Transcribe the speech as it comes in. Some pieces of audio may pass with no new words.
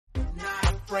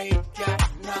afraid,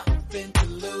 got nothing to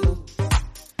lose.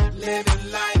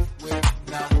 Living life with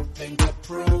nothing to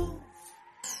prove.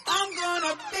 I'm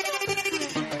gonna be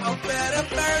a better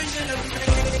version of me.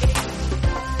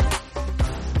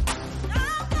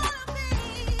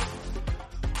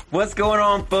 What's going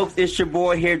on, folks? It's your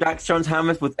boy here, Dr. Sean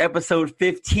Thomas, with episode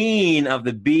 15 of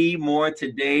the Be More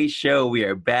Today show. We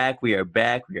are back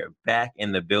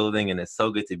in the building, and it's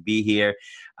so good to be here.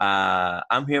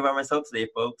 I'm here by myself today,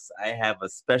 folks. I have a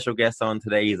special guest on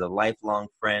today. He's a lifelong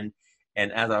friend,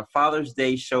 and as our Father's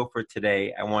Day show for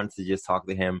today, I wanted to just talk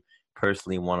to him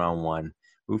personally one-on-one.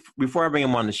 Before I bring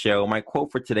him on the show, my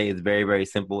quote for today is very, very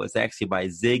simple. It's actually by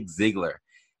Zig Ziglar.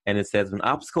 And it says, when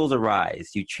obstacles arise,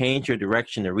 you change your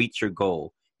direction to reach your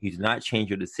goal. You do not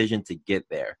change your decision to get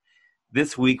there.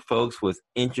 This week, folks, was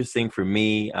interesting for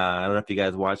me. I don't know if you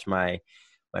guys watched my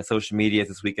social media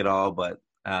this week at all, but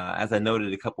as I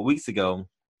noted a couple weeks ago,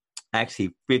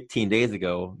 actually 15 days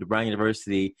ago, the Brown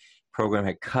University program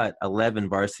had cut 11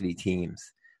 varsity teams.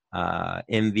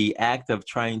 In the act of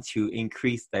trying to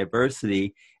increase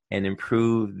diversity and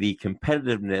improve the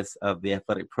competitiveness of the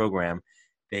athletic program,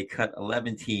 they cut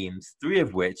 11 teams, 3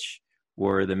 of which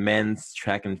were the men's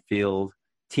track and field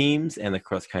teams and the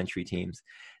cross-country teams.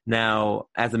 Now,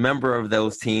 as a member of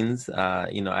those teams,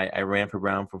 I ran for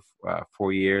Brown for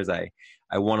 4 years. I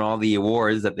won all the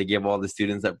awards that they give all the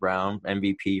students at Brown: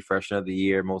 MVP, Freshman of the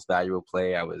Year, Most Valuable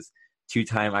Player. I was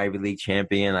 2-time Ivy League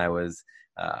champion. I was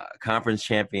conference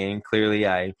champion. Clearly,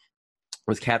 I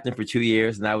was captain for 2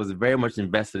 years, and I was very much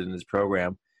invested in this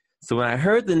program. So when I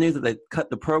heard the news that they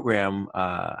cut the program,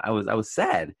 I was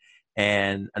sad.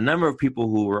 And a number of people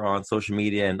who were on social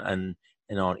media and on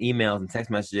emails and text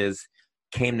messages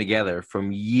came together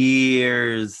from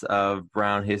years of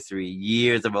Brown history,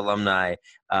 years of alumni,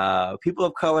 people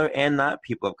of color and not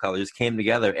people of color just came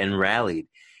together and rallied.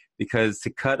 Because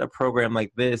to cut a program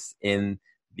like this in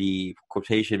the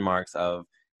quotation marks of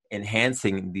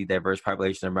enhancing the diverse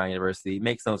population of Brown University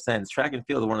makes no sense. Track and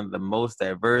field is one of the most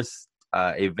diverse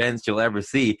events you'll ever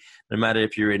see, no matter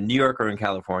if you're in New York or in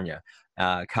California,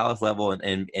 college level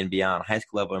and beyond, high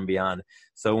school level and beyond.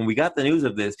 So when we got the news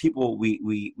of this, people,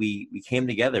 we came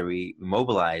together, we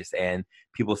mobilized, and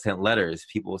people sent letters,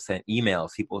 people sent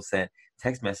emails, people sent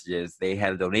text messages. They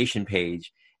had a donation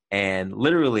page, and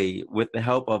literally with the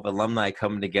help of alumni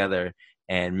coming together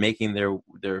and making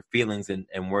their feelings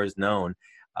and words known,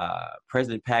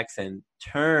 President Paxson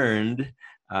turned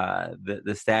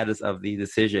the status of the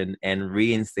decision and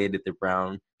reinstated the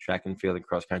Brown track and field and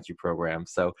cross country program.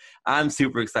 So I'm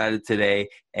super excited today.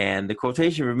 And the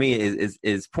quotation for me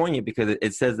is poignant because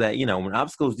it says that, when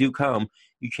obstacles do come,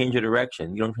 you change your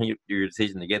direction. You don't change your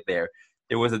decision to get there.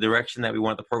 There was a direction that we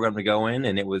want the program to go in,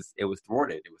 and it was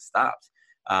thwarted. It was stopped.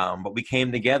 But we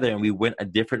came together and we went a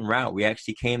different route. We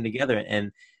actually came together.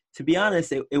 And to be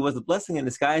honest, it was a blessing in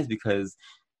disguise because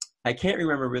I can't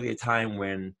remember really a time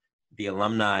when the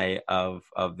alumni of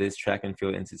this track and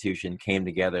field institution came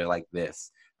together like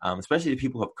this, especially the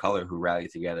people of color who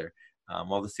rallied together.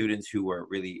 All the students who were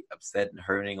really upset and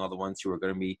hurting, all the ones who were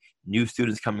going to be new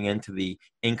students coming into the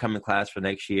incoming class for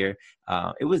next year.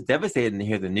 It was devastating to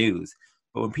hear the news.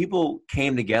 But when people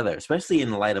came together, especially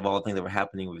in the light of all the things that were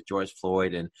happening with George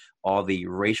Floyd and all the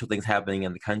racial things happening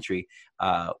in the country,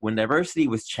 when diversity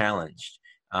was challenged,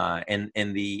 and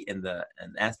in the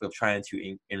aspect of trying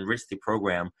to enrich the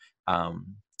program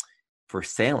for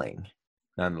sailing,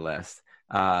 nonetheless,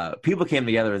 people came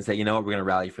together and said, you know what, we're going to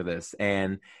rally for this.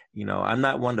 And, I'm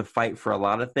not one to fight for a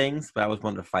lot of things, but I was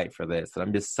one to fight for this. And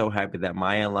I'm just so happy that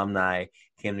my alumni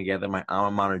came together, my alma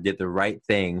mater did the right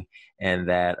thing, and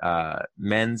that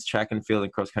men's track and field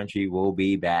and cross country will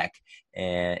be back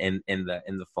in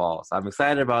the fall. So I'm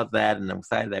excited about that, and I'm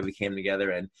excited that we came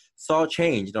together and saw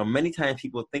change. Many times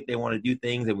people think they want to do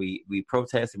things, and we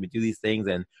protest and we do these things,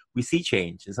 and we see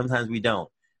change, and sometimes we don't.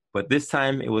 But this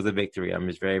time it was a victory. I'm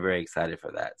just very, very excited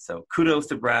for that. So kudos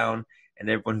to Brown and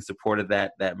everyone who supported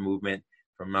that movement,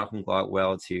 from Malcolm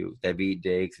Gladwell to David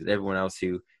Diggs and everyone else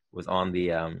who was on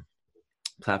the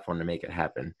platform to make it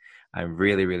happen. I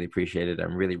really, really appreciate it.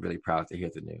 I'm really, really proud to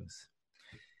hear the news.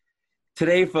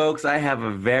 Today, folks, I have a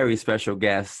very special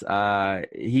guest.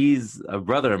 He's a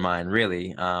brother of mine,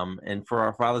 really. And for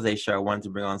our Father's Day show, I wanted to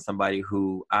bring on somebody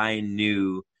who I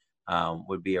knew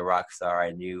would be a rock star.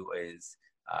 I knew is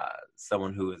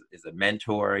someone who is a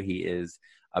mentor. He is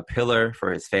a pillar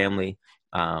for his family,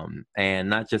 and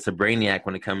not just a brainiac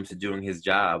when it comes to doing his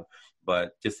job,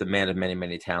 but just a man of many,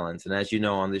 many talents. And as you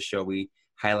know, on this show, we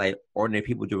highlight ordinary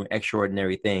people doing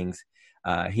extraordinary things.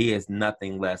 He is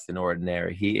nothing less than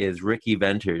ordinary. He is Ricky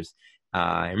Venters.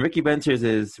 And Ricky Venters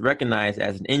is recognized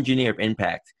as an engineer of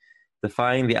impact.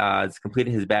 defying the odds,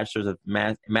 completed his bachelor's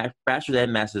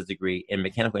and master's degree in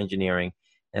mechanical engineering,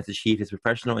 and has achieved his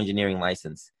professional engineering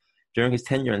license. During his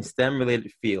tenure in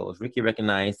STEM-related fields, Ricky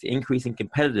recognized the increasing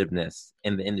competitiveness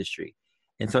in the industry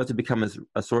and started to become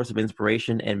a source of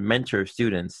inspiration and mentor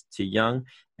students to young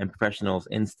and professionals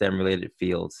in STEM-related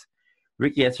fields.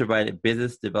 Ricky has provided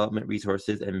business development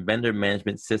resources and vendor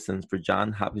management systems for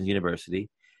Johns Hopkins University,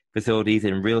 facilities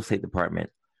and real estate department,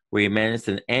 where he managed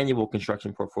an annual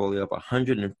construction portfolio of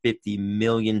 $150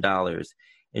 million,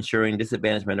 ensuring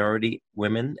disadvantaged minority,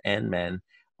 women, and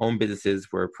men-owned businesses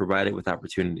were provided with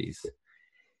opportunities.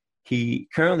 He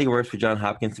currently works for Johns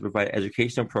Hopkins to provide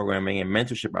educational programming and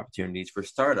mentorship opportunities for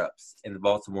startups in the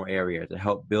Baltimore area to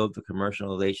help build the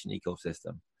commercialization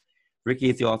ecosystem. Ricky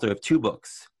is the author of 2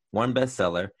 books, 1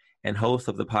 bestseller, and host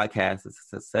of the podcast The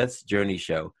Success Journey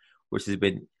Show, which has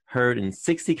been heard in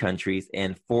 60 countries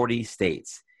and 40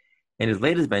 states. In his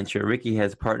latest venture, Ricky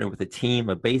has partnered with a team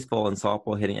of baseball and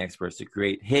softball hitting experts to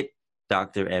create Hit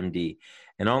Dr. MD,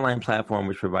 an online platform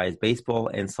which provides baseball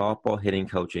and softball hitting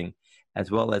coaching, as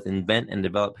well as invent and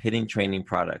develop hitting training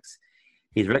products.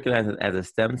 He's recognized as a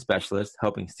STEM specialist,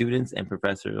 helping students and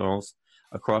professionals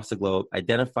across the globe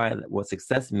identify what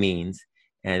success means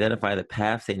and identify the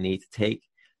paths they need to take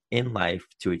in life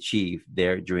to achieve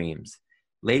their dreams.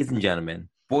 Ladies and gentlemen,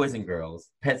 boys and girls,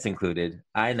 pets included,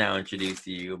 I now introduce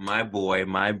to you my boy,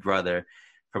 my brother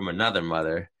from another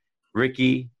mother,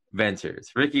 Ricky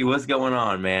Ventures. Ricky, what's going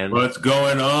on, man? What's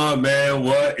going on, man?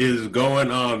 What is going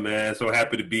on, man? So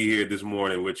happy to be here this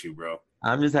morning with you, bro.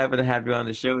 I'm just happy to have you on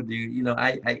the show, dude. You know,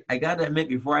 I gotta admit,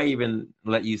 before I even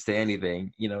let you say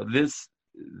anything, you know, this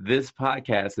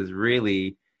podcast is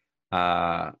really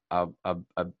a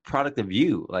product of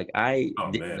you. Like, I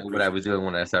didn't know what I was doing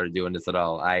when I started doing this at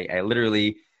all. I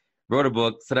literally wrote a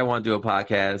book, said I want to do a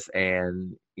podcast,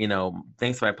 and, you know,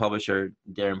 thanks to my publisher,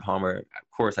 Darren Palmer,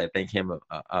 of course, I thank him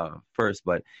first,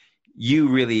 but you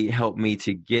really helped me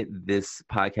to get this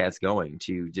podcast going,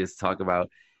 to just talk about,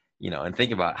 you know, and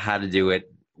think about how to do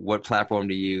it, what platform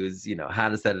to use, you know, how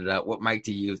to set it up, what mic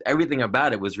to use. Everything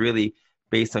about it was really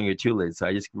based on your tutelage. So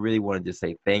I just really wanted to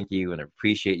say thank you and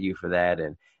appreciate you for that,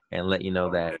 and let you know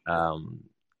that,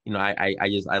 you know,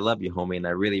 I love you, homie, and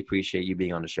I really appreciate you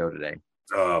being on the show today.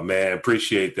 Oh, man,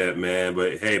 appreciate that, man.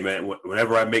 But hey, man,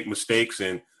 whenever I make mistakes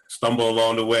and stumble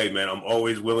along the way, man, I'm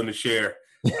always willing to share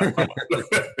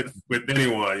with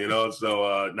anyone, you know.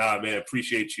 So, man,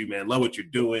 appreciate you, man. Love what you're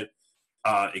doing.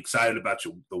 Excited about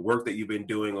the work that you've been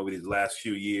doing over these last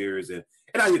few years. And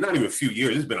not even a few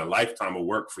years. It's been a lifetime of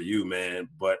work for you, man.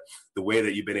 But the way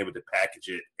that you've been able to package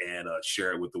it and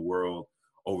share it with the world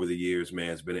over the years, man,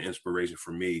 has been an inspiration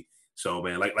for me. So,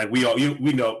 man, like we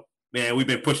know, man, we've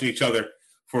been pushing each other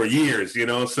for years, you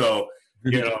know, so,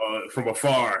 you know, from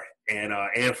afar and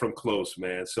from close,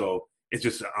 man. So it's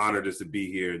just an honor just to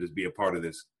be here, just be a part of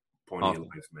this point in your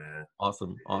life, man.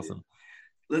 Awesome.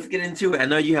 Let's get into it. I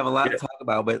know you have a lot to talk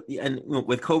about, but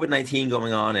with COVID-19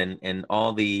 going on and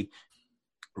all the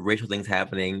racial things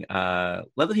happening,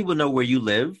 let the people know where you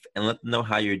live and let them know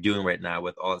how you're doing right now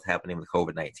with all that's happening with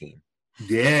COVID-19.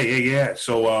 Yeah.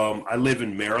 So I live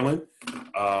in Maryland.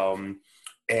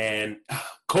 And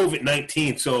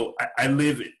COVID-19, so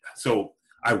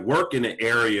I work in an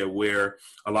area where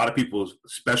a lot of people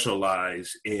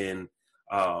specialize in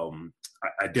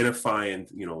identifying,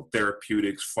 you know,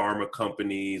 therapeutics, pharma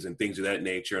companies, and things of that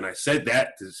nature. And I said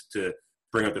that to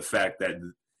bring up the fact that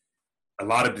a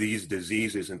lot of these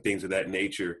diseases and things of that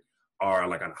nature are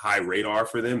like on high radar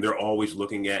for them. They're always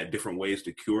looking at different ways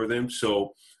to cure them.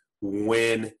 So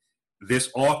when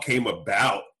this all came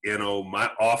about, you know, my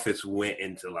office went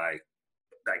into like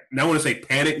I want to say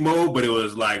panic mode, but it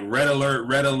was like red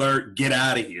alert, get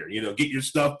out of here. You know, get your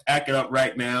stuff, pack it up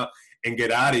right now and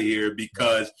get out of here,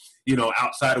 because, you know,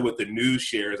 outside of what the news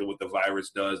shares and what the virus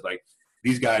does, like,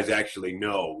 these guys actually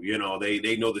know, you know,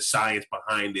 they know the science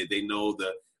behind it. They know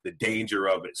the danger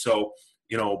of it. So,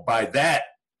 you know, by that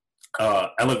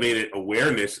elevated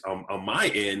awareness on my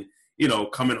end, you know,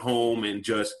 coming home and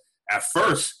just at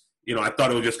first, you know, I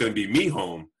thought it was just going to be me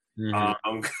home,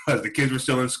 because the kids were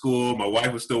still in school, my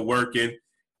wife was still working,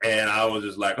 and I was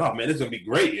just like, oh man, this is going to be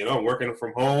great. You know, I'm working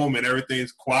from home and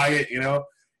everything's quiet, you know,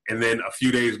 and then a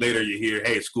few days later you hear,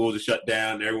 hey, schools are shut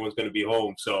down and everyone's going to be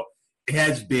home. So it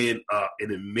has been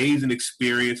an amazing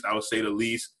experience, I would say the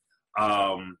least.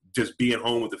 Just being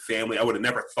home with the family. I would have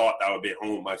never thought I would be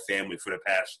home with my family for the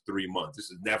past 3 months. This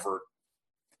has never,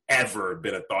 ever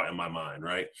been a thought in my mind,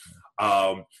 right?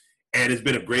 And it's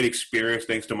been a great experience.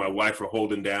 Thanks to my wife for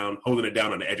holding it down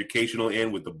on the educational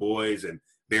end with the boys and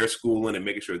their schooling and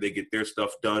making sure they get their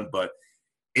stuff done. But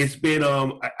it's been,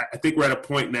 I think we're at a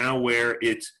point now where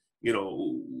it's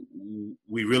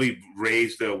we really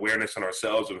raised the awareness on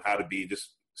ourselves of how to be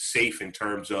just safe in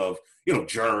terms of,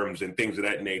 germs and things of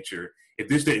that nature. If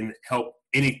this didn't help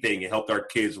anything, it helped our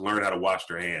kids learn how to wash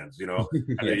their hands, how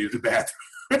to use the bathroom.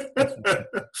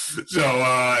 So,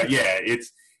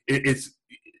 it's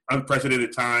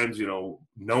unprecedented times,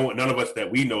 none of us that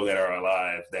we know that are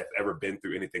alive that have ever been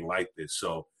through anything like this.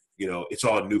 So, it's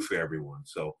all new for everyone.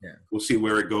 So We'll see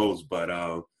where it goes, but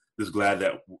just glad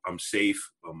that I'm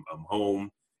safe. I'm home,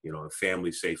 and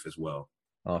family's safe as well.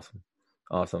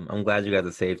 Awesome. I'm glad you guys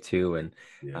are safe too. And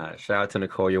shout out to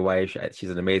Nicole, your wife. She's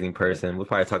an amazing person. We'll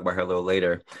probably talk about her a little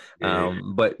later.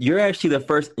 But you're actually the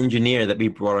first engineer that we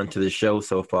brought onto the show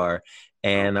so far.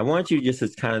 And I want you just to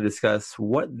kind of discuss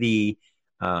what the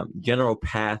general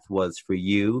path was for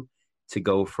you to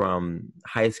go from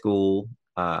high school,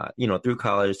 through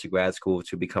college to grad school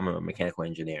to become a mechanical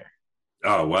engineer.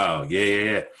 Oh, wow.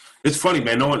 Yeah. It's funny,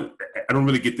 man. I don't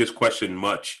really get this question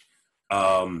much.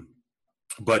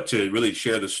 But to really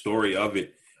share the story of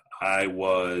it,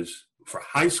 for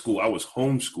high school, I was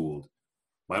homeschooled.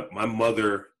 My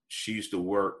mother, she used to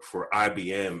work for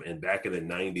IBM. And back in the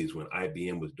 90s, when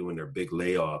IBM was doing their big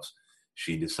layoffs,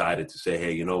 she decided to say,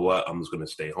 hey, you know what? I'm just going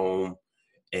to stay home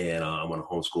and I'm going to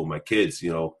homeschool my kids,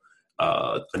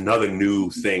 another new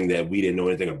thing that we didn't know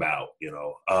anything about,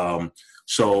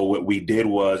 So what we did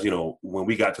was, when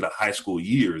we got to the high school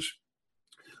years,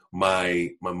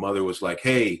 my mother was like,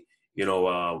 hey,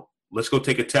 let's go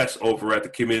take a test over at the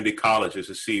community colleges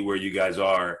to see where you guys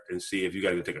are and see if you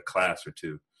guys can take a class or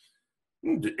two,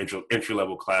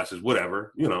 entry-level classes,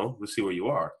 whatever, let's see where you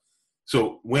are.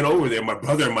 So went over there, my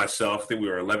brother and myself, I think we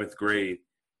were 11th grade,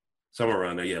 somewhere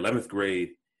around there, 11th grade.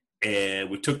 And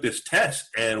we took this test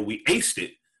and we aced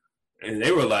it. And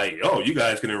they were like, oh, you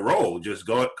guys can enroll. Just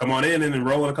come on in and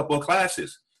enroll in a couple of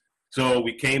classes. So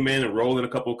we came in, enrolled in a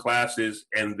couple of classes.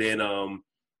 And then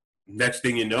next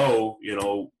thing you know,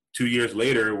 2 years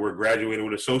later, we're graduating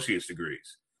with associate's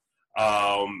degrees.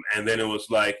 And then it was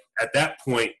like, at that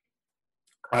point,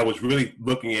 I was really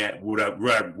looking at what I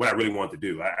really wanted to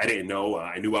do. I didn't know.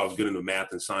 I knew I was good in the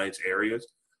math and science areas.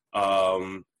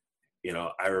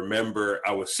 I remember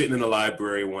I was sitting in the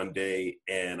library one day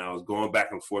and I was going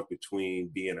back and forth between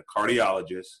being a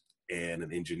cardiologist and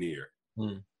an engineer.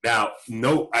 Now,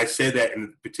 I said that in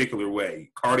a particular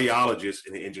way, cardiologist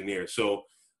and an engineer. So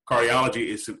cardiology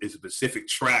is a specific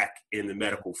track in the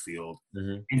medical field.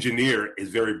 Engineer is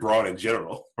very broad in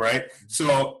general, right?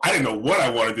 So I didn't know what I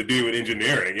wanted to do with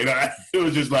engineering. It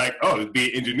was just like, oh,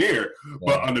 be an engineer.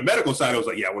 But on the medical side, I was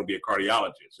like, I want to be a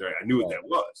cardiologist. Right? I knew what that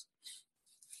was.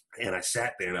 And I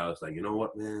sat there and I was like, you know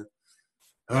what, man?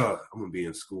 I'm going to be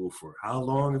in school for how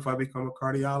long if I become a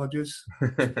cardiologist?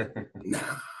 Nah,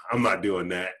 I'm not doing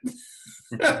that.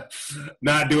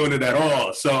 Not doing it at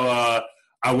all. So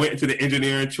I went into the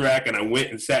engineering track and I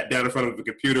went and sat down in front of the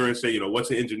computer and said,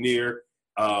 what's an engineer?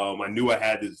 I knew I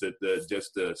had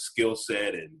the skill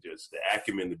set and just the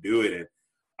acumen to do it. And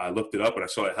I looked it up and I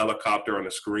saw a helicopter on the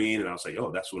screen and I was like,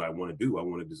 oh, that's what I want to do. I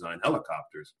want to design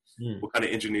helicopters. What kind of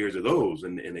engineers are those?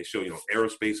 And they show,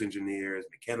 aerospace engineers,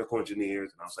 mechanical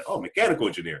engineers. And I was like, oh, mechanical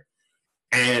engineer.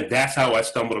 And that's how I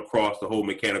stumbled across the whole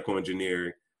mechanical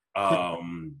engineering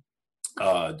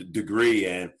degree.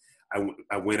 And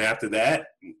I went after that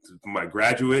for my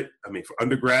for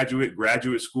undergraduate,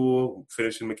 graduate school,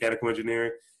 finishing mechanical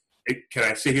engineering. Can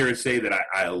I sit here and say that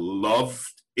I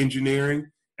loved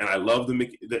engineering? And I love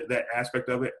that aspect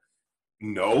of it.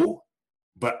 No,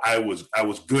 but I was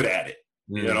good at it.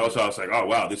 So I was like, oh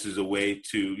wow, this is a way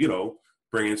to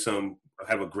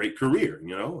have a great career.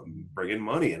 Bring in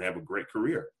money and have a great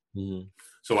career.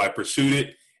 So I pursued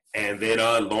it, and then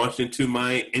launched into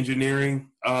my engineering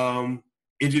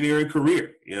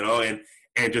career.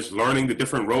 And just learning the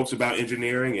different ropes about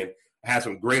engineering, and I had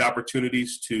some great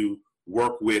opportunities to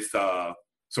work with some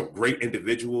great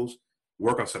individuals.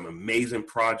 Work on some amazing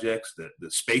projects. The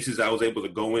spaces I was able to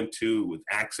go into with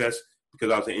access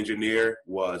because I was an engineer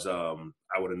was I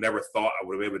would have never thought I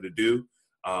would have been able to do.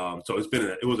 So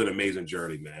it was an amazing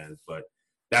journey, man. But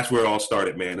that's where it all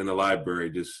started, man. In the library,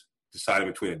 just deciding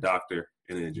between a doctor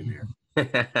and an engineer.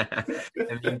 I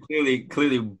mean,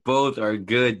 clearly, both are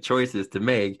good choices to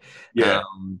make. Yeah.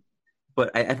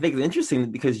 But I think it's interesting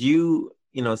because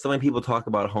so many people talk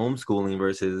about homeschooling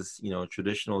versus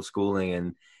traditional schooling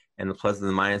and the pluses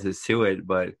and minuses to it.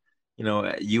 But,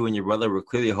 you and your brother were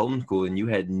clearly homeschooled and you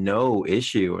had no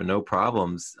issue or no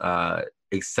problems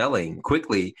excelling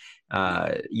quickly,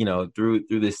 through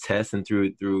this test and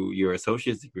through your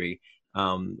associate's degree.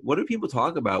 What do people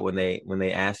talk about when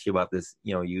they ask you about this,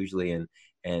 usually,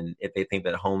 and if they think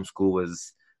that homeschool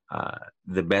was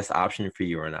the best option for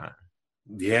you or not?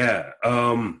 Yeah.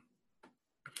 I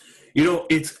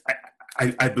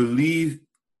believe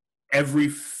every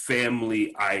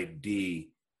family ID,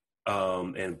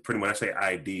 and pretty much when I say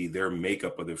ID, their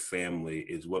makeup of their family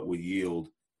is what will yield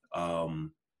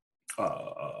um,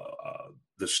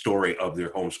 the story of their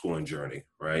homeschooling journey,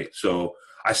 right? So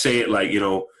I say it like,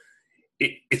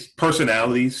 it's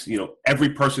personalities.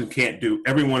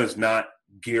 Everyone is not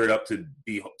geared up to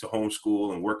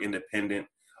homeschool and work independent.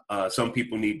 Some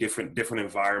people need different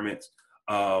environments.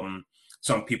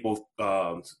 Some people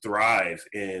thrive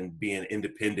in being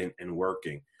independent and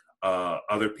working.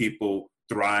 Other people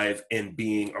thrive in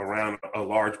being around a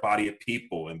large body of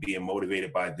people and being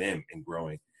motivated by them and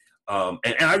growing.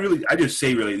 And I just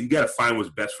say, you got to find what's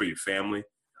best for your family.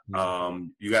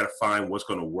 You got to find what's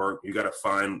going to work. You got to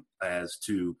find as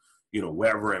to,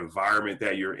 whatever environment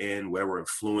that you're in, whatever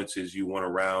influences you want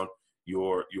around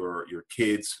your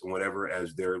kids, whatever,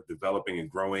 as they're developing and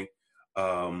growing.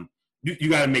 You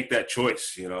got to make that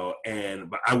choice,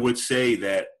 but I would say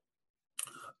that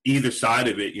either side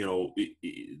of it,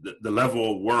 the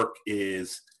level of work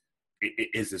is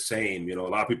the same. A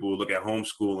lot of people will look at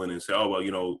homeschooling and say, oh, well,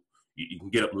 you can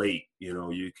get up late,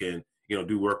 you can,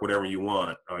 do work whatever you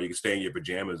want, or you can stay in your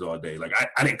pajamas all day. Like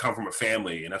I didn't come from a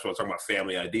family, and that's what I was talking about,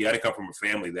 family ID. I didn't come from a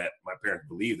family that my parents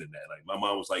believed in that. Like my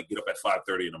mom was like, get up at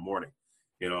 5:30 in the morning,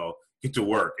 get to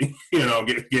work,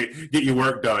 get your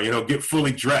work done, get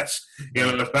fully dressed.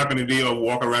 It's not going to be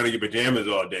walk around in your pajamas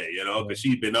all day, because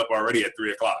she'd been up already at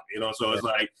 3:00, so it's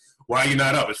like, why are you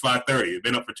not up? It's 5:30. You've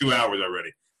been up for 2 hours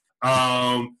already.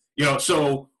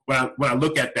 So when I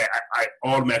look at that, I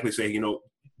automatically say,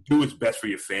 do what's best for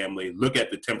your family. Look at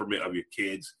the temperament of your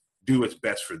kids. Do what's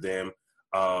best for them.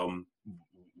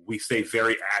 We stay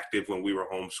very active when we were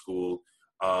homeschooled,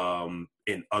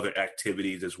 in other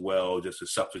activities as well, just to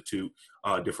substitute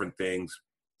different things.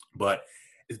 But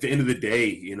at the end of the day,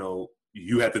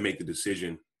 you have to make the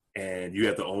decision, and you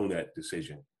have to own that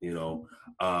decision. There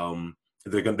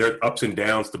are ups and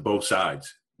downs to both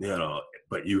sides,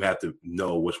 but you have to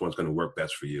know which one's going to work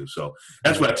best for you. So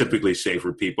that's what I typically say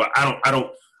for people.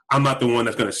 I'm not the one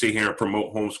that's going to sit here and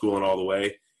promote homeschooling all the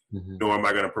way, nor am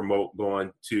I going to promote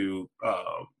going to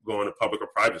public or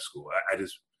private school.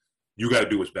 You got to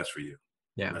do what's best for you.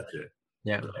 Yeah. That's it.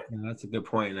 Yeah, that's a good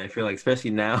point. And I feel like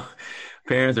especially now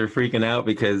parents are freaking out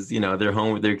because, they're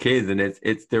home with their kids, and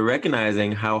they're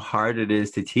recognizing how hard it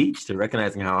is to teach. They're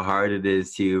recognizing how hard it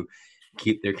is to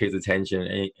keep their kids'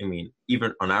 attention. I mean,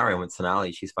 even on our end with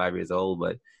Sonali, she's 5 years old,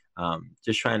 but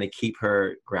just trying to keep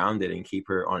her grounded and keep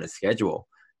her on a schedule.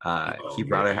 Keep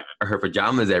her out of her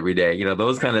pajamas every day.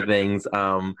 Those kind of things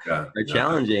are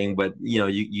challenging, but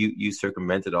you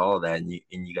circumvented all of that, and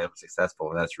you guys were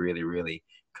successful. That's really, really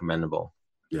commendable.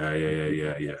 Yeah.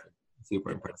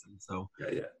 Super impressive. So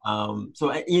yeah.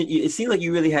 It seemed like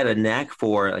you really had a knack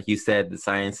for, like you said, the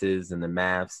sciences and the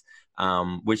maths,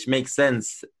 which makes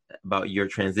sense about your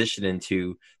transition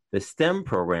into the STEM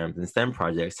programs and STEM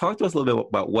projects. Talk to us a little bit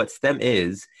about what STEM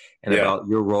is and about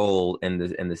your role in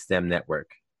the STEM network.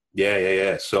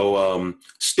 Yeah. So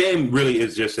STEM really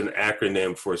is just an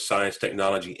acronym for science,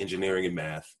 technology, engineering, and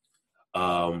math.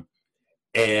 And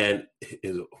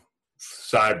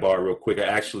sidebar real quick, I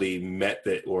actually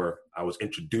I was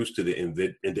introduced to the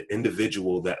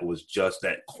individual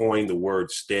that coined the word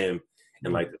STEM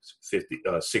in like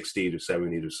 60 to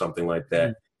 70 or something like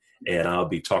that. And I'll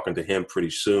be talking to him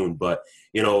pretty soon. But,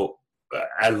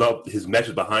 I love his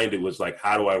message behind it was like,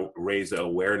 how do I raise the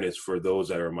awareness for those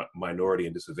that are minority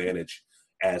and disadvantaged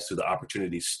as to the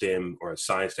opportunities STEM or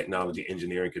science, technology,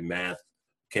 engineering, and math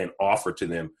can offer to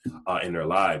them in their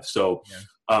lives. So,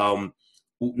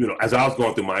 as I was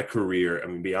going through my career, I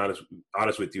mean, be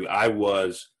honest with you, I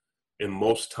was in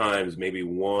most times maybe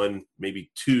one,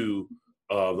 maybe two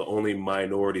of the only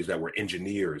minorities that were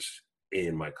engineers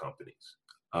in my companies.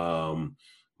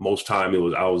 Most time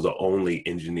I was the only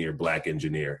black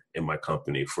engineer in my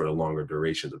company for the longer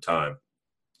durations of time.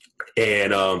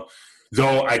 And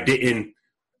though at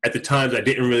the times I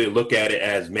didn't really look at it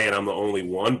as, man, I'm the only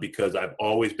one, because I've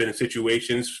always been in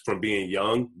situations from being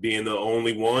young, being the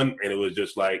only one. And it was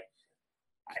just like,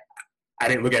 I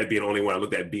didn't look at it being the only one. I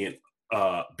looked at being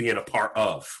a part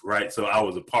of, right? So I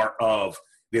was a part of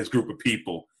this group of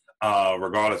people,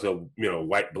 regardless of,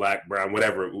 white, black, brown,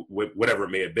 whatever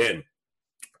it may have been.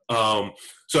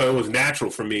 So it was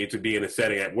natural for me to be in a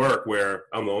setting at work where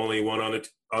I'm the only one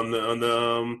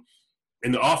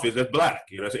in the office that's black,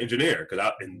 as an engineer.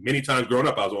 And many times growing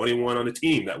up, I was the only one on the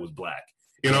team that was black,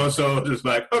 so just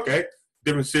like, okay,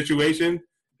 different situation,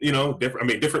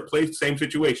 different place, same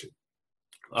situation.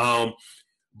 But,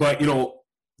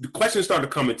 the questions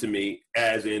started coming to me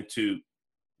as into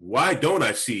why don't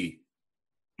I see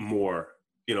more,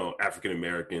 African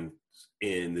Americans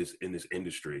in this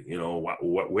industry?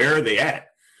 Where are they at?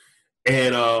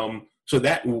 And so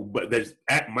that, but there's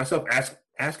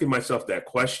asking myself that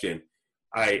question.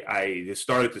 I just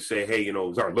started to say, hey,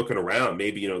 start looking around.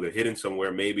 Maybe, they're hidden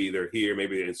somewhere. Maybe they're here.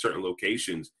 Maybe they're in certain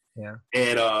locations. Yeah.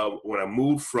 And when I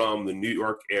moved from the New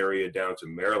York area down to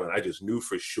Maryland, I just knew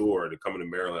for sure that coming to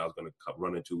Maryland, I was going to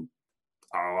run into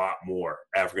a lot more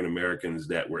African Americans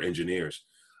that were engineers.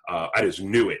 I just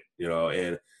knew it,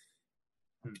 and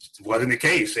it wasn't the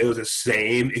case. It was the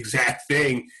same exact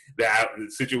thing, the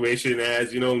situation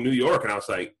as, New York. And I was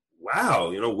like,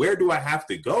 wow, where do I have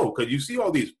to go? Because you see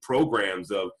all these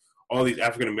programs of all these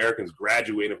African Americans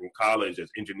graduating from college as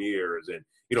engineers, and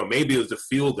maybe it was the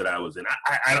field that I was in.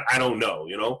 I don't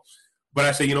know, but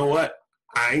I said, you know what?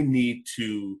 I need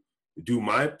to do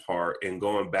my part in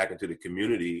going back into the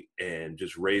community and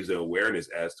just raise the awareness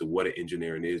as to what an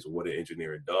engineering is, what an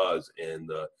engineering does, and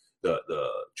the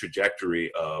trajectory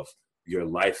of your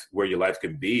life, where your life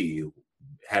can be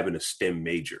having a STEM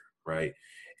major, right?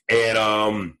 And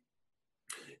I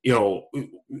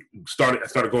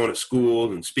started going to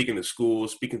schools and speaking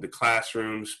to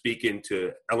classrooms, speaking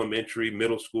to elementary,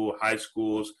 middle school, high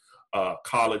schools,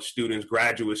 college students,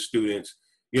 graduate students,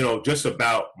 just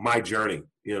about my journey,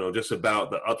 just about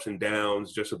the ups and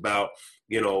downs, just about,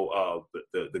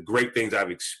 the great things I've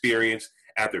experienced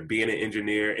after being an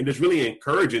engineer, and just really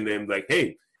encouraging them like,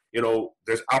 hey,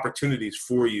 there's opportunities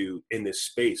for you in this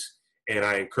space. And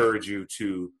I encourage you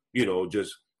to,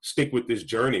 just stick with this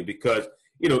journey, because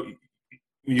when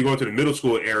you go into the middle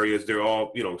school areas, they're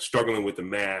all, struggling with the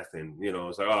math, and,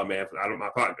 it's like, oh man, I'm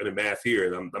not good at math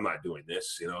here, and I'm not doing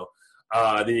this,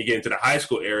 Then you get into the high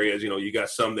school areas, you got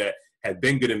some that had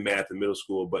been good in math in middle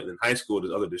school, but in high school,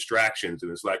 there's other distractions.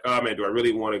 And it's like, oh man, do I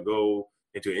really want to go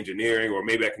into engineering? Or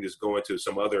maybe I can just go into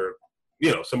some other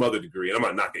degree. And I'm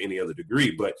not knocking any other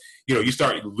degree, but, you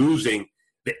start losing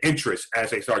the interest as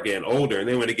they start getting older. And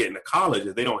then when they get into college,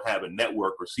 if they don't have a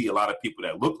network or see a lot of people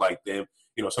that look like them,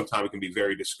 sometimes it can be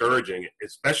very discouraging,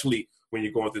 especially when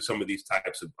you're going through some of these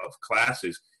types of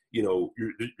classes. You're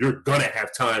going to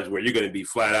have times where you're going to be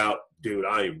flat out, dude,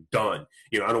 I am done.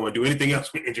 I don't want to do anything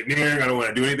else with engineering. I don't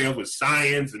want to do anything else with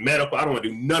science and medical. I don't want to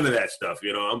do none of that stuff.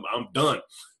 I'm done,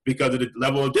 because of the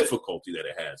level of difficulty that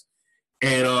it has.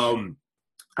 And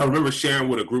I remember sharing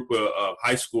with a group of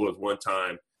high schoolers one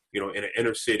time, in an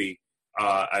inner city.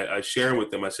 I sharing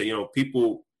with them, I said,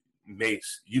 people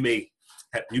you may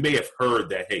have heard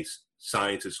that, hey,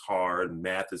 science is hard,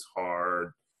 math is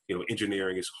hard,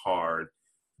 engineering is hard,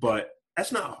 but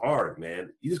that's not hard,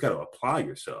 man. You just got to apply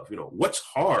yourself. What's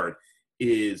hard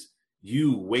is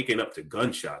you waking up to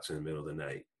gunshots in the middle of the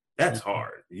night. That's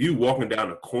hard. You walking down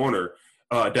the corner,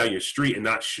 down your street, and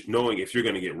not knowing if you're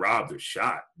going to get robbed or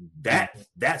shot.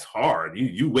 That's hard.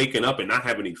 You waking up and not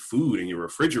having any food in your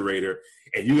refrigerator,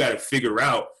 and you got to figure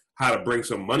out how to bring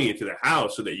some money into the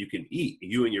house so that you can eat,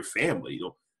 you and your family.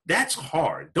 That's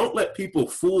hard. Don't let people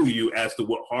fool you as to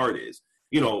what hard is.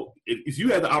 If you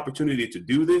have the opportunity to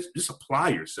do this, just apply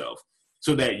yourself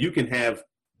so that you can have,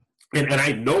 and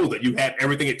I know that you have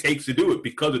everything it takes to do it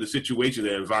because of the situation,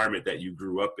 the environment that you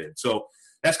grew up in. So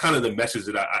that's kind of the message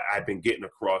that I've been getting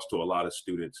across to a lot of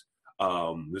students,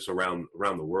 just around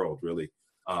the world, really,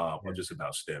 just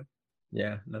about STEM.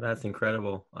 Yeah, no, that's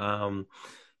incredible.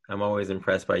 I'm always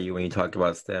impressed by you when you talk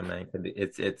about STEM, man.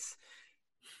 It's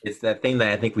that thing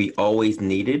that I think we always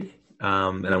needed.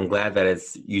 And I'm glad that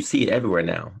you see it everywhere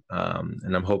now.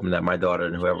 And I'm hoping that my daughter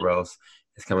and whoever else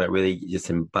is coming that really just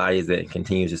embodies it and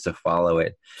continues just to follow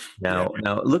it. Now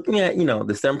looking at,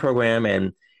 the STEM program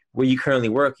and where you currently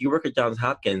work, you work at Johns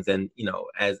Hopkins. And,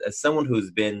 as someone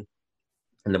who's been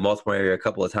in the Baltimore area a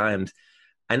couple of times,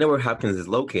 I know where Hopkins is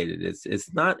located.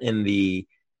 It's not in the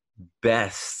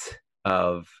best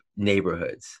of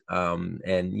neighborhoods. And,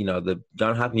 the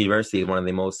Johns Hopkins University is one of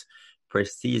the most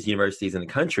prestigious universities in the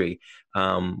country,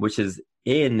 which is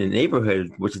in a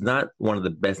neighborhood which is not one of the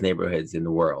best neighborhoods in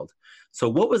the world. So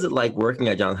what was it like working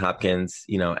at Johns Hopkins,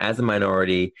 as a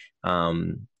minority,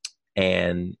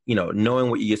 and, knowing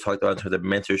what you just talked about in terms of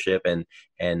mentorship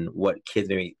and what kids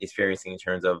may be experiencing in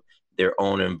terms of their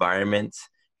own environment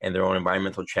and their own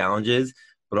environmental challenges,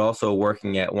 but also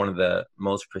working at one of the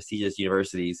most prestigious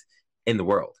universities in the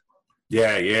world?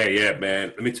 Yeah,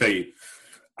 man. Let me tell you,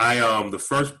 the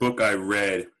first book I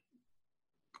read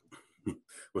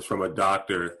was from a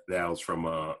doctor that was from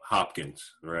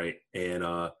Hopkins, right? And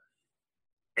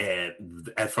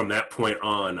from that point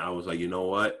on, I was like, you know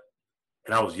what?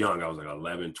 And I was young. I was like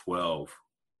 11, 12.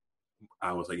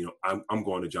 I was like, I'm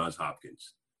going to Johns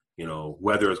Hopkins.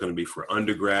 Whether it's going to be for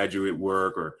undergraduate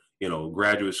work or,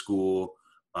 graduate school,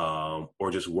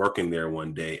 or just working there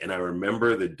one day. And I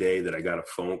remember the day that I got a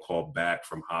phone call back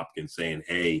from Hopkins saying,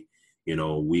 hey,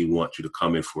 we want you to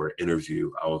come in for an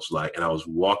interview. I was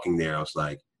walking there. I was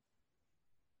like,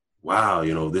 wow,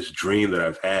 this dream that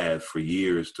I've had for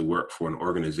years to work for an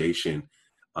organization,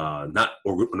 not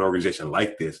an organization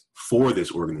like this, for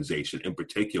this organization in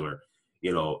particular,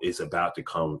 is about to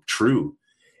come true.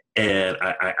 And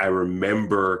I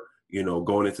remember,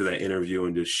 going into that interview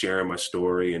and just sharing my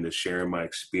story and just sharing my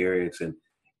experience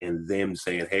and them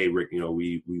saying, hey, Rick,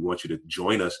 we want you to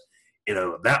join us.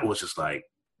 That was just like,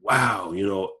 wow,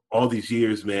 all these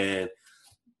years, man.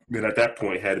 And at that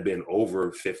point had been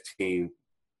over 15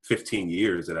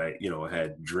 years that I,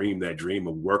 had dreamed that dream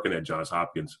of working at Johns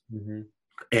Hopkins. Mm-hmm.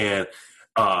 And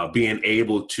being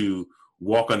able to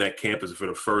walk on that campus for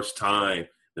the first time,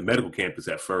 the medical campus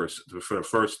for the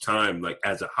first time, like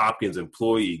as a Hopkins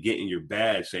employee, getting your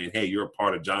badge saying, hey, you're a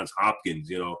part of Johns Hopkins,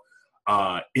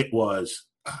 it was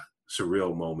a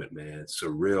surreal moment, man,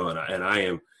 surreal. And I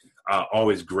am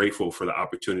always grateful for the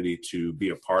opportunity to be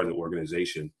a part of the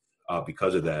organization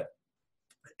because of that.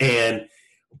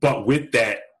 But with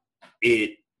that,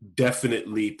 it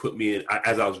definitely put me in,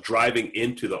 as I was driving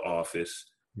into the office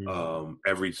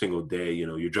every single day,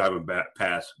 you're driving back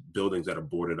past buildings that are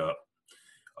boarded up.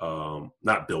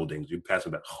 Not buildings, you're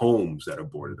passing by homes that are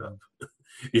boarded up.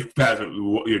 You're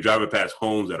driving past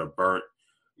homes that are burnt.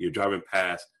 You're driving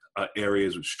past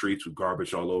areas with streets with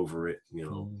garbage all over it.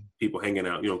 People hanging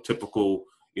out. Typical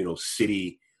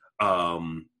city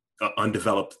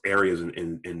undeveloped areas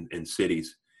in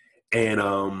cities,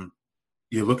 and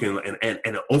you're looking, and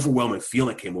an overwhelming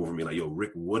feeling came over me, like, yo,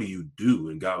 Rick, what do you do?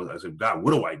 And I said, God,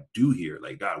 what do I do here?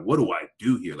 Like, God, what do I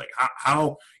do here? Like,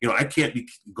 how I can't be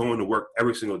going to work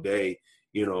every single day,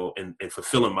 and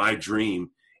fulfilling my dream,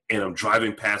 and I'm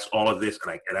driving past all of this,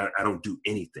 and I don't do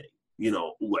anything,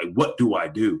 like, what do I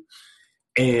do?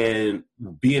 And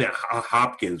being at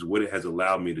Hopkins, what it has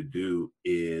allowed me to do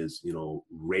is,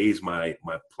 raise my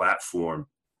platform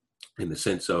in the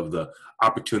sense of the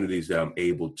opportunities that I'm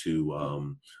able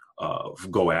to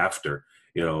go after,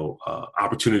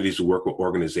 opportunities to work with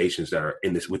organizations that are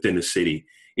within the city,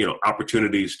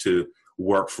 opportunities to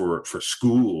work for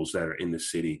schools that are in the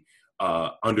city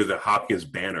under the Hopkins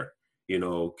banner,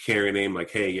 carrying a name like,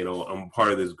 hey, I'm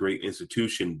part of this great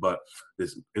institution, but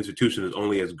this institution is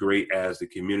only as great as the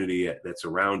community that's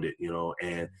around it,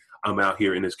 and I'm out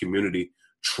here in this community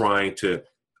trying to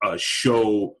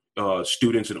show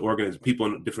students and people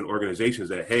in different organizations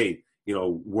that, hey,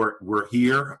 we're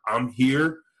here. I'm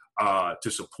here to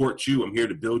support you. I'm here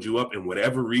to build you up, and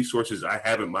whatever resources I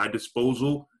have at my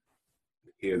disposal,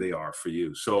 here they are for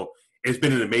you. So it's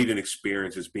been an amazing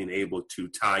experience. It's being able to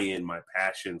tie in my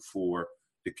passion for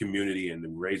the community and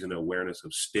raising the awareness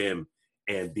of STEM,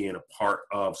 and being a part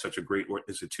of such a great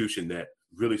institution that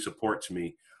really supports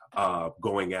me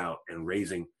going out and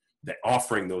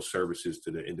offering those services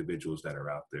to the individuals that are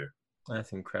out there.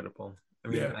 That's incredible. I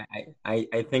mean, Yeah.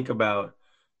 I think about,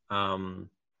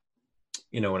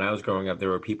 when I was growing up, there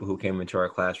were people who came into our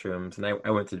classrooms, and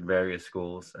I went to various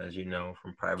schools, as you know,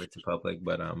 from private to public.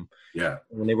 But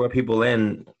when they brought people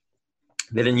in,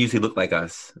 they didn't usually look like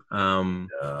us. So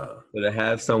to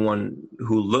have someone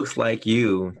who looks like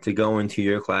you to go into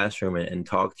your classroom and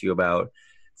talk to you about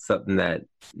something that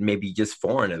may be just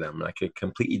foreign to them, like a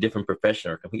completely different profession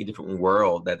or a completely different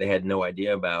world that they had no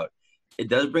idea about, it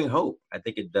does bring hope. I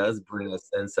think it does bring a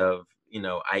sense of,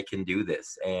 I can do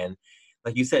this. And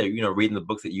like you said, reading the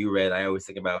books that you read, I always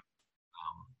think about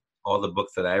all the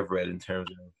books that I've read in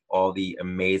terms of all the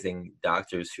amazing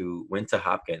doctors who went to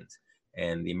Hopkins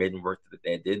and the amazing work that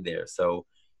they did there. So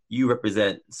you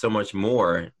represent so much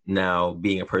more now,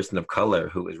 being a person of color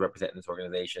who is representing this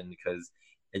organization, because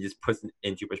it just puts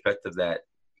into perspective that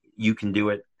you can do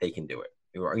it, they can do it.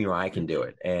 I can do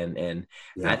it. And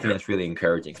I think that's really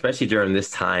encouraging, especially during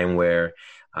this time where,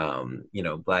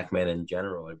 Black men in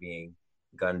general are being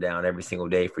gunned down every single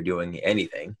day for doing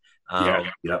anything.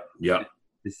 To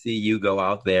see you go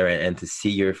out there and to see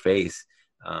your face,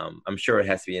 I'm sure it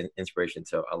has to be an inspiration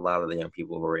to a lot of the young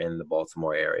people who are in the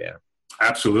Baltimore area.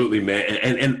 Absolutely, man.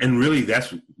 And really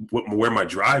that's where my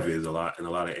drive is in a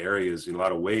lot of areas, in a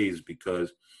lot of ways,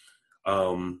 because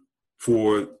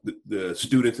for the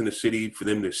students in the city, for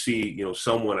them to see,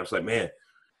 someone, I was like, man,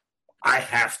 I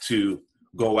have to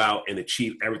go out and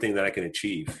achieve everything that I can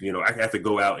achieve. I have to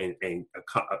go out and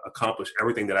accomplish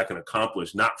everything that I can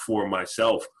accomplish, not for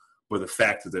myself, but the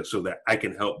fact that so that I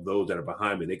can help those that are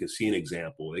behind me. They can see an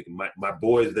example. They can, my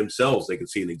boys themselves, they can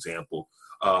see an example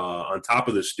on top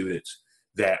of the students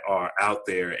that are out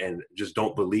there and just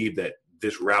don't believe that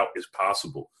this route is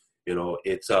possible.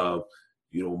 It's I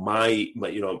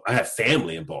have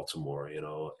family in Baltimore,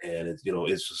 and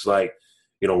it's just like,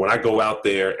 when I go out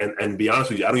there and be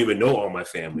honest with you, I don't even know all my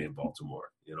family in Baltimore,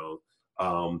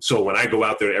 so when I go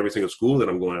out there to every single school that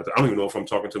I'm going out there, I don't even know if I'm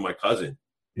talking to my cousin,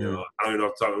 I don't even know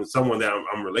if I'm talking to someone that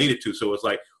I'm related to. So it's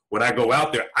like, when I go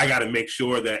out there, I got to make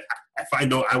sure that if I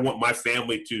know I want my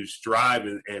family to strive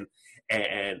and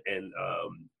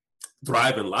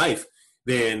thrive in life,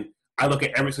 then I look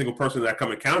at every single person that I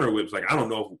come encounter with. It's like, I don't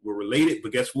know if we're related,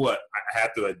 but guess what? I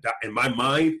have to adopt, in my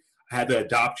mind, I had to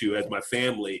adopt you as my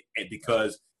family, and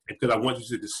because I want you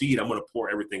to succeed, I'm going to pour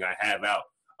everything I have out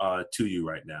to you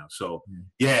right now. So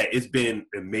yeah, it's been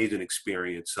an amazing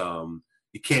experience.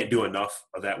 You can't do enough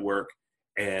of that work,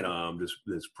 and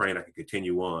just praying I can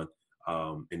continue on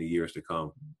in the years to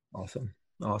come.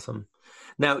 Awesome.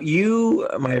 Now, you,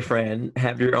 my friend,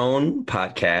 have your own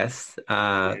podcast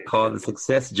called The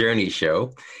Success Journey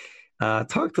Show.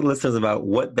 Talk to the listeners about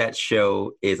what that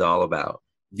show is all about.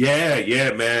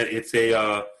 Yeah, man. It's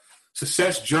a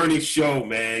Success Journey Show,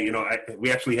 man.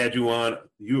 We actually had you on.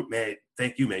 You, man,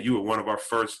 thank you, man. You were one of our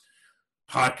first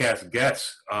podcast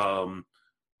guests.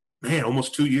 Man,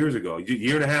 almost 2 years ago, a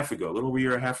year and a half ago, a little over a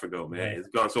year and a half ago, man. It's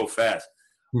gone so fast.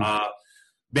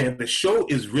 Man, the show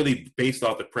is really based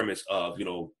off the premise of,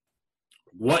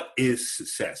 what is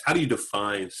success? How do you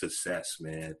define success,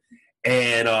 man?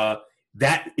 And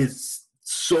that is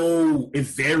it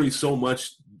varies so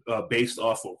much based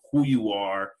off of who you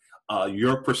are,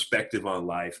 your perspective on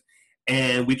life.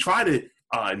 And we try to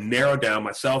narrow down,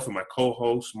 myself and my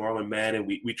co-host, Marlon Madden,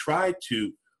 we try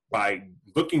to, by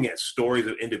looking at stories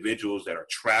of individuals that are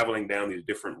traveling down these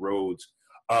different roads,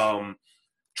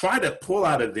 try to pull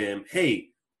out of them, hey,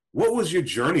 what was your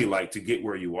journey like to get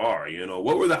where you are?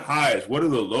 What were the highs? What are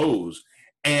the lows?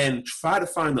 And try to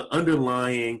find the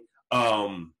underlying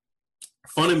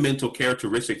fundamental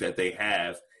characteristics that they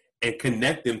have and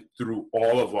connect them through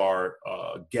all of our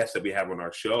guests that we have on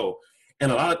our show.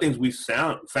 And a lot of things we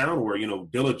found were,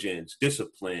 diligence,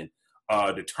 discipline,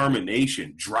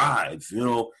 determination, drive,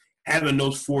 having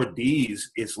those 4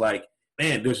 Ds. It's like,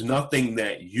 man, there's nothing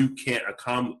that you can't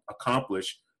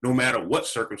accomplish no matter what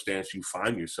circumstance you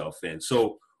find yourself in.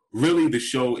 So really the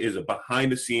show is a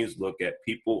behind the scenes look at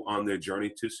people on their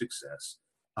journey to success,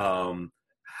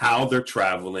 how they're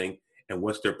traveling and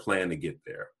what's their plan to get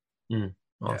there.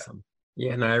 Awesome.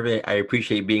 Yeah, no, I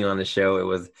appreciate being on the show. It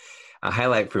was a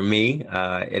highlight for me.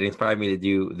 It inspired me to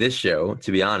do this show,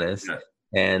 to be honest. Yeah.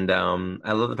 And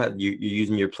I love the fact that you're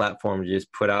using your platform to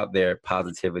just put out there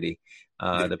positivity,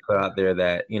 to put out there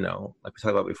that, like we talked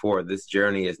about before, this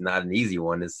journey is not an easy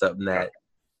one. It's something that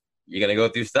you're going to go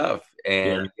through stuff.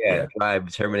 And drive,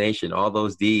 determination, all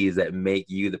those Ds that make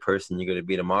you the person you're going to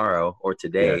be tomorrow or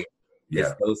today.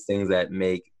 It's those things that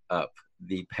make up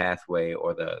the pathway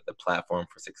or the platform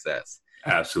for success.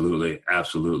 Absolutely,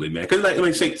 man.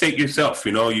 Because take yourself.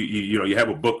 You have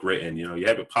a book written. You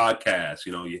have a podcast.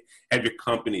 You have your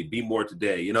company. Be More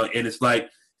Today. And it's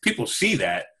like people see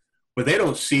that, but they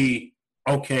don't see.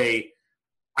 Okay,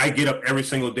 I get up every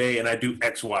single day and I do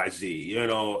X, Y, Z.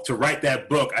 To write that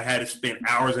book, I had to spend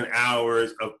hours and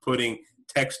hours of putting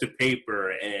text to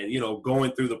paper and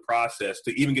going through the process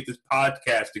to even get this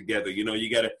podcast together.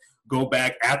 You got to go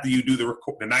back after you do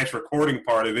the nice recording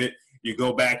part of it. You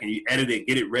go back and you edit it,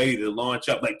 get it ready to launch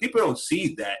up. Like, people don't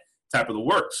see that type of the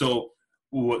work. So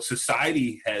what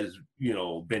society has,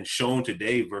 been shown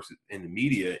today versus in the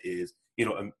media is,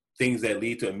 things that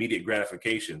lead to immediate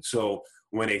gratification. So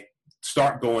when they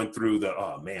start going through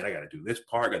oh man, I got to do this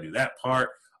part, I got to do that part.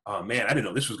 Oh man, I didn't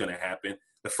know this was going to happen.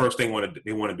 The first thing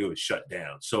they want to do is shut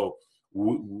down. So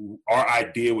our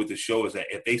idea with the show is that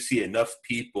if they see enough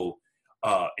people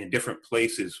in different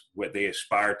places where they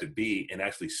aspire to be and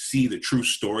actually see the true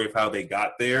story of how they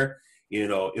got there,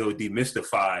 it'll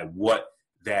demystify what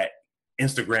that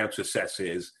Instagram success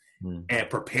is and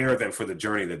prepare them for the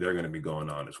journey that they're going to be going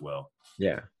on as well.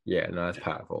 Yeah. No, that's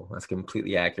powerful. That's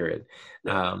completely accurate.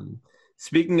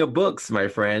 Speaking of books, my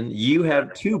friend, you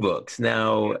have 2 books.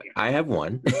 Now, I have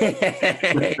 1.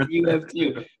 You have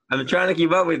 2. I'm trying to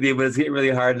keep up with you, but it's getting really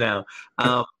hard now.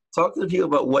 Talk to the people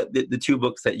about what the 2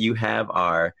 books that you have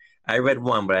are. I read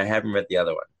 1, but I haven't read the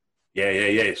other one.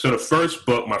 Yeah. So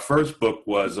my first book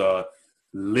was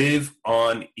Live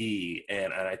on E,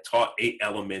 and I taught 8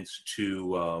 elements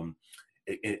to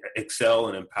excel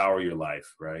and empower your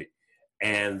life, right?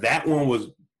 And that one was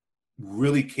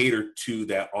really catered to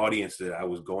that audience that I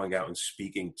was going out and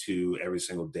speaking to every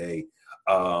single day,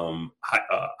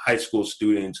 high school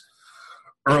students,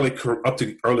 up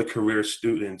to early career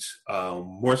students,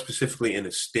 more specifically in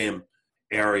the STEM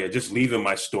area, just leaving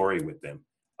my story with them.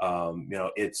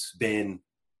 It's been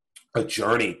a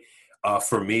journey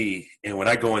for me. And when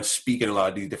I go and speak in a lot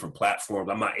of these different platforms,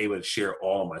 I'm not able to share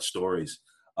all my stories.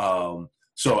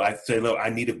 So I say, look, I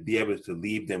need to be able to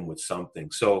leave them with something.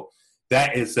 So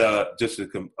that is just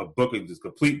a book, a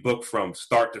complete book from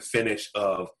start to finish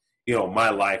of, my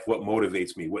life, what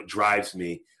motivates me, what drives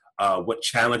me, what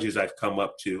challenges I've come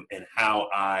up to, and how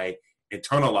I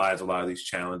internalize a lot of these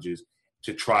challenges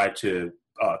to try to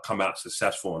come out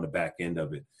successful on the back end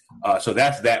of it. So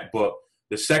that's that book.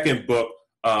 The second book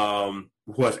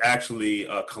was actually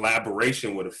a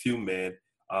collaboration with a few men.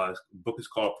 The book is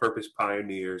called Purpose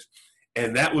Pioneers.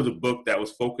 And that was a book that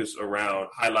was focused around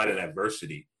highlighting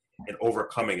adversity and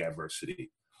overcoming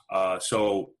adversity.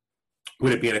 So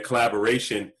with it being a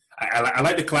collaboration, I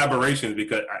like the collaborations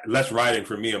because less writing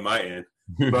for me on my end,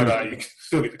 but you can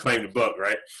still get to claim the book,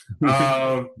 right?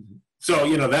 So,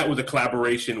 that was a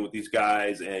collaboration with these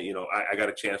guys. And, I got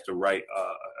a chance to write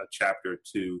a chapter or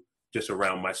two just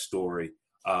around my story,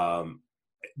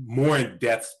 more in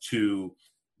depth to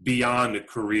beyond the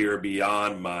career,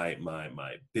 beyond my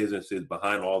businesses,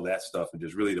 behind all that stuff, and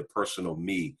just really the personal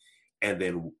me. And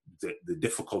then the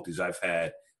difficulties I've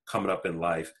had coming up in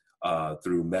life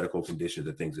through medical conditions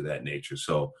and things of that nature.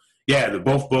 So, yeah,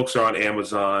 both books are on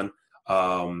Amazon.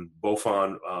 Both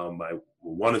on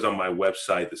one is on my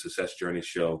website, The Success Journey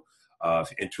Show.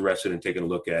 If you're interested in taking a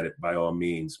look at it, by all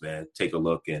means, man, take a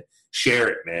look and share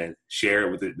it, man.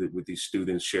 Share it with these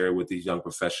students, share it with these young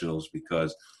professionals,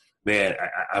 because, man,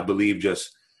 I believe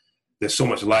just there's so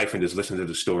much life in just listening to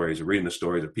the stories, reading the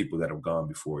stories of people that have gone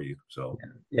before you. So,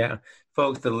 yeah.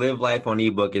 Folks, the Live Life on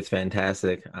ebook is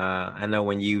fantastic. I know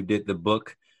when you did the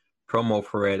book promo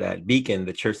for it at Beacon,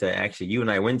 the church that actually you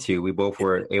and I went to, we both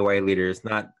were AY leaders,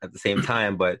 not at the same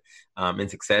time, but in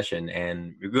succession.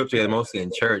 And we grew up together mostly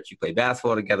in church. You played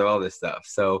basketball together, all this stuff.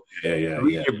 So reading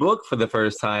your book for the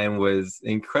first time was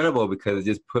incredible because it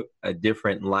just put a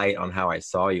different light on how I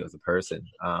saw you as a person.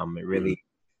 It really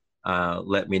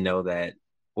let me know that,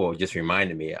 well, just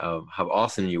reminded me of how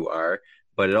awesome you are.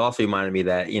 But it also reminded me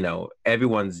that,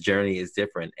 everyone's journey is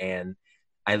different. And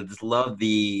I just love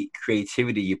the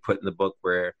creativity you put in the book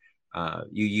where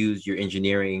you use your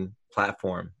engineering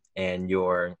platform and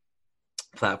your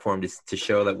platform to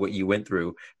show that what you went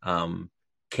through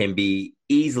can be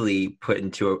easily put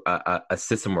into a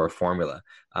system or a formula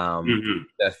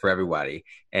that's for everybody.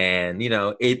 And,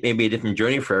 it may be a different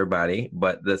journey for everybody,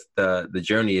 but the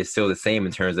journey is still the same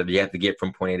in terms of you have to get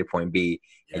from point A to point B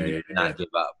and you cannot give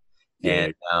up.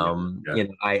 And,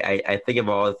 I think of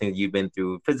all the things you've been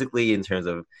through physically in terms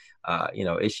of,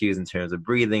 issues in terms of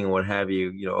breathing and what have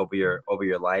you, over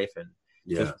your life and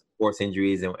just sports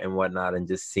injuries and whatnot. And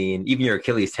just seeing even your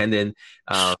Achilles tendon,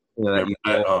 oh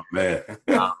man.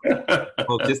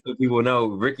 Well, just so people know,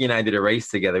 Ricky and I did a race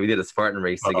together. We did a Spartan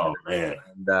race together. Oh man.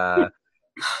 And,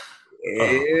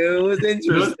 it was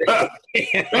interesting.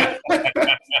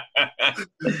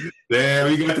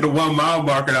 Then we got to the 1 mile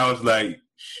mark and I was like,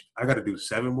 I got to do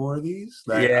 7 more of these.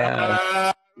 Like,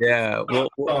 yeah.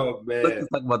 Well, man. Let's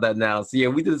talk about that now. So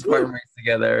we did this Spartan race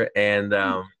together, and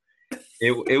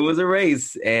it was a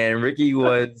race, and Ricky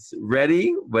was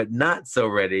ready, but not so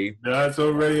ready. Not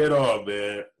so ready at all,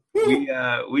 man.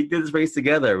 We did this race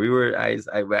together. I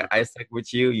stuck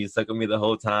with you. You stuck with me the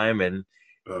whole time, and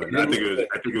I think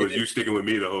it was you sticking with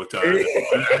me the whole time.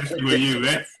 I stuck with you,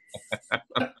 man.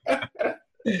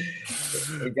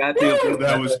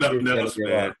 That was something else,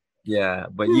 man. Yeah,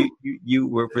 but you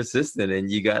were persistent and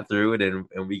you got through it, and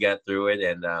we got through it,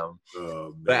 and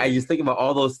but I just think about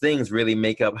all those things really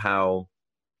make up how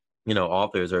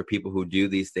authors or people who do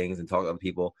these things and talk to other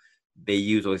people, they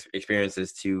use those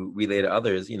experiences to relay to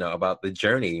others about the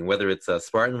journey, whether it's a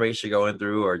Spartan race you're going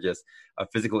through or just a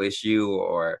physical issue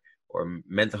or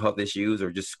mental health issues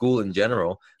or just school in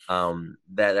general.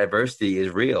 That adversity is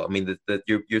real. I mean,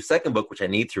 your second book, which I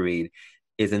need to read,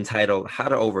 is entitled How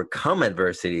to Overcome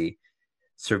Adversity,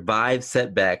 Survive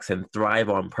Setbacks, and Thrive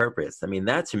on Purpose. I mean,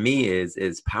 that to me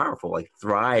is powerful. Like,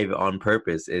 thrive on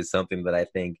purpose is something that I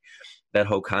think that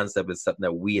whole concept is something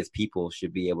that we as people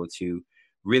should be able to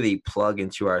really plug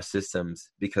into our systems,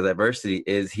 because adversity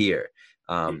is here.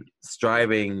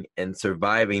 Striving and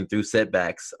surviving through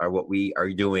setbacks are what we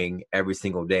are doing every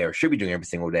single day, or should be doing every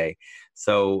single day.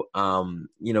 So,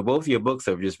 both of your books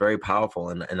are just very powerful,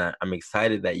 and I'm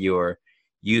excited that you're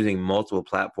using multiple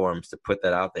platforms to put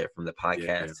that out there, from the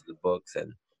podcast to the books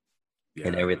and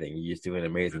everything. You're just doing an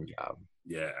amazing job.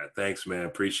 Yeah, thanks, man.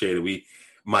 Appreciate it.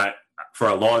 For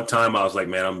a long time, I was like,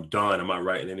 man, I'm done. I'm not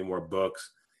writing any more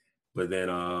books. But then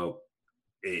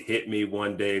it hit me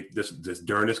one day, this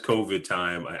during this COVID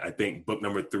time. I think book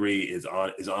number 3 is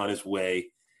on its way.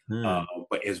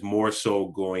 but is more so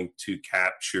going to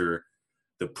capture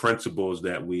the principles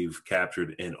that we've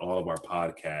captured in all of our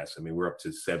podcasts. I mean, we're up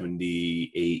to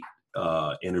 78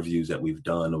 interviews that we've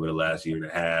done over the last year and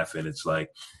a half. And it's like,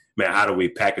 man, how do we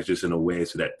package this in a way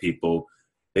so that people,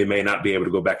 they may not be able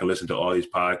to go back and listen to all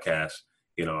these podcasts,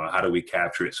 you know, how do we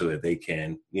capture it so that they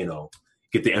can, you know,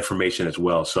 get the information as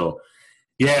well. So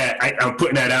yeah, I'm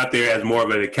putting that out there as more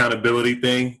of an accountability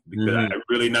thing because I'm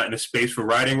really not in the space for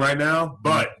writing right now,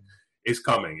 but it's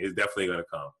coming. It's definitely going to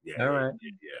come. Yeah. All right.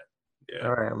 Yeah.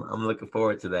 All right. I'm looking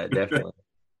forward to that. Definitely.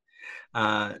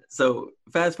 So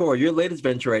fast forward, your latest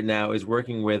venture right now is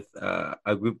working with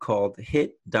a group called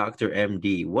Hit Dr.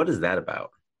 MD. What is that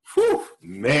about? Whew,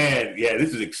 man. Yeah,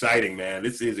 this is exciting, man.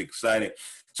 This is exciting.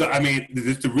 So, I mean,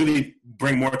 just to really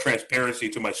bring more transparency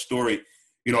to my story,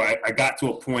 you know, I got to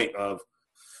a point of,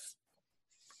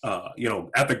 you know,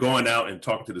 after going out and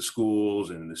talking to the schools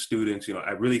and the students, you know,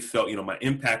 I really felt, you know, my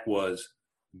impact was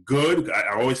good.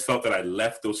 I always felt that I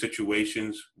left those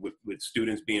situations with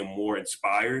students being more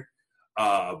inspired,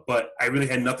 but I really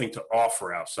had nothing to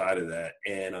offer outside of that.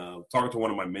 And talking to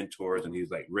one of my mentors, and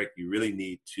he's like, Rick, you really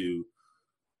need to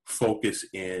focus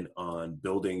in on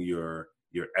building your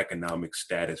economic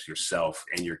status yourself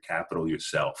and your capital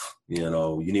yourself. You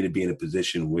know, you need to be in a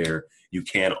position where you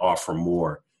can offer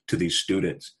more to these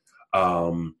students.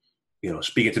 You know,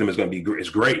 speaking to them is going to be it's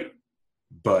great,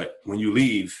 but when you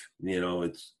leave, you know,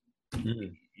 it's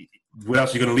what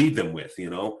else are you going to leave them with, you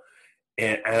know?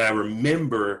 And I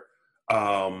remember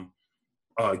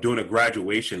doing a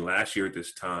graduation last year at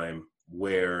this time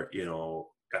where, you know,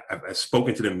 I've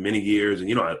spoken to them many years, and,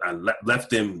 you know, I left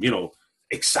them, you know,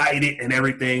 excited and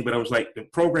everything, but I was like, the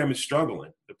program is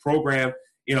struggling. The program,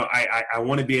 you know, I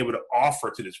want to be able to offer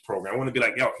to this program. I want to be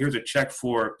like, yo, here's a check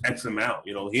for X amount,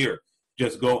 you know, here,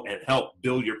 just go and help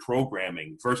build your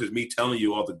programming versus me telling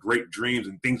you all the great dreams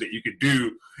and things that you could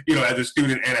do, you know, as a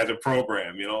student and as a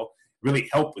program, you know, really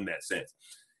help in that sense.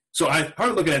 So I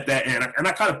started looking at that, and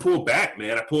I kind of pulled back,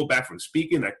 man. I pulled back from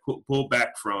speaking. I pulled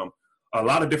back from a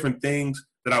lot of different things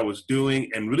that I was doing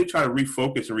and really try to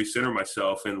refocus and recenter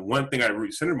myself. And one thing I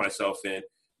recentered myself in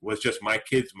was just my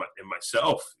kids and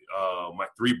myself, my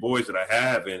 3 boys that I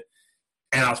have. And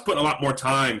I was putting a lot more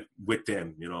time with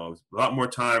them, you know, a lot more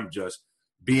time just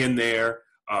being there,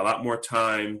 a lot more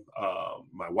time.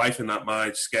 My wife and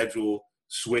my schedule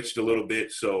switched a little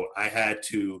bit. So I had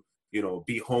to, you know,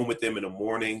 be home with them in the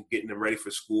morning, getting them ready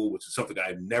for school, which is something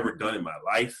I've never done in my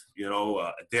life, you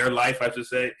know, their life, I should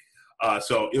say.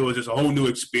 So it was just a whole new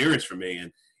experience for me.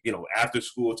 And, you know, after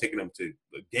school, taking them to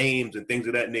games and things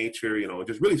of that nature, you know,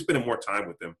 just really spending more time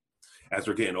with them as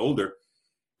they're getting older.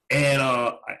 And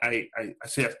I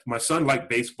said, my son liked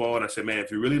baseball. And I said, man,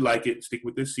 if you really like it, stick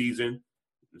with this season,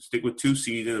 stick with 2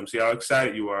 seasons and see how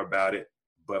excited you are about it.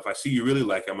 But if I see you really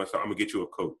like it, I'm going to get you a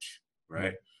coach.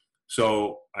 Right.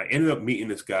 So I ended up meeting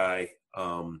this guy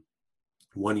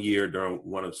one year during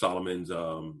one of Solomon's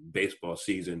baseball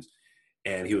seasons.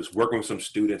 And he was working with some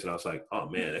students, and I was like, oh,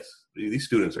 man, these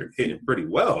students are hitting pretty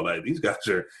well. Like, these guys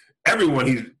are – everyone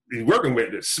he's working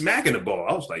with is smacking the ball.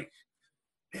 I was like,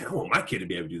 man, I want my kid to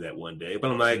be able to do that one day.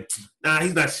 But I'm like, nah,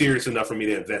 he's not serious enough for me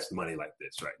to invest money like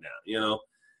this right now, you know?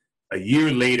 A year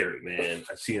later, man,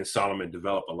 I seen Solomon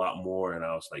develop a lot more, and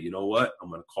I was like, you know what? I'm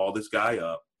going to call this guy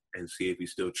up and see if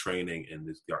he's still training and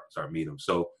just start meeting him.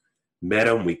 So met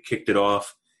him. We kicked it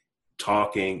off,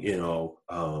 talking, you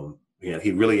know, you know,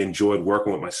 he really enjoyed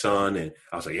working with my son. And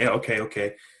I was like, yeah,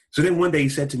 okay. So then one day he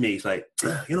said to me, he's like,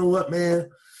 you know what, man?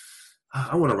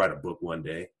 I want to write a book one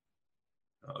day.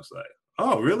 I was like,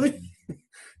 oh, really?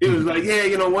 He was like, yeah,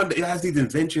 you know, one day I have these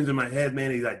inventions in my head,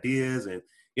 man, these ideas. And,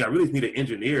 you know, I really need an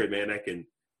engineer, man, that can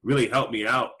really help me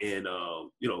out in,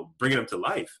 you know, bringing them to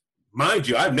life. Mind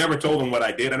you, I've never told him what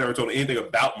I did. I never told him anything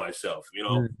about myself, you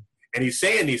know. And he's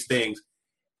saying these things.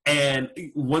 And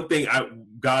one thing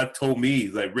God told me,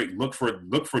 like, Rick, look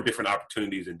for different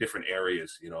opportunities in different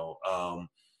areas, you know,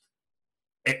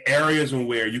 areas in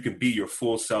where you can be your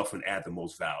full self and add the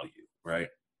most value, right?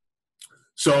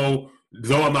 So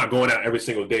though I'm not going out every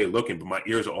single day looking, but my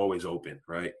ears are always open,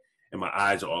 right? And my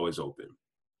eyes are always open.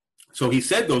 So he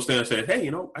said those things. I said, hey,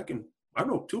 you know, I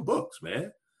wrote 2 books,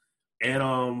 man. And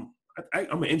I'm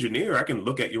an engineer. I can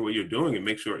look at what you're doing and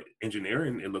make sure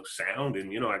engineering, it looks sound.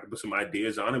 And, you know, I can put some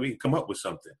ideas on it. We can come up with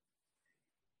something.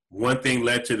 One thing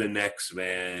led to the next,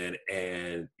 man.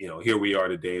 And, you know, here we are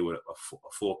today with a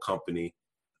full company.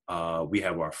 We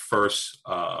have our first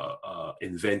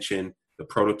invention. The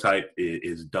prototype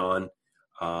is done.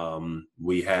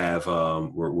 We have,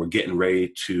 we're getting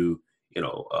ready to, you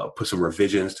know, put some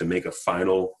revisions to make a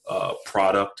final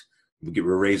product.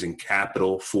 We're raising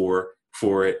capital for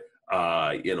it.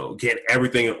 Get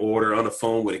everything in order, on the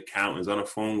phone with accountants, on the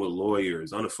phone with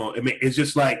lawyers, on the phone. I mean, it's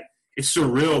just like, it's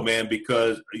surreal, man,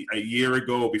 because a year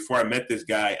ago, before I met this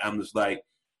guy, I'm just like,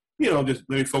 just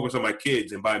let me focus on my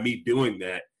kids. And by me doing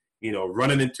that,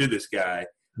 running into this guy,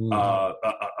 a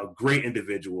great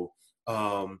individual.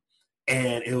 And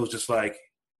it was just like,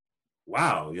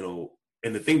 wow,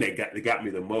 and the thing that got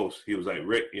me the most, he was like,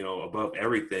 Rick, above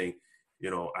everything,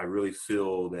 I really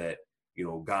feel that,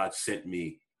 God sent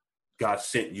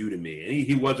you to me. And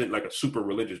he wasn't like a super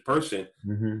religious person,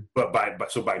 but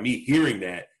by me hearing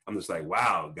that, I'm just like,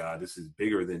 wow, God, this is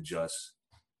bigger than just,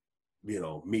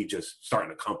 me just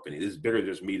starting a company. This is bigger than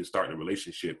just me to starting a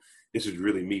relationship. This is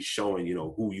really me showing,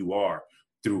 who you are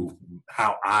through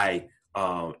how I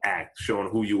act, showing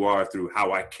who you are through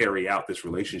how I carry out this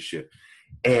relationship.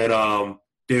 And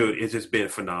dude, it's just been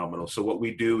phenomenal. So what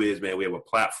we do is, man, we have a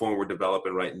platform we're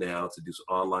developing right now to do some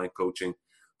online coaching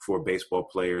for baseball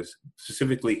players,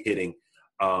 specifically hitting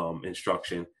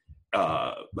instruction.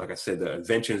 Like I said, the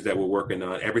inventions that we're working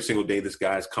on, every single day this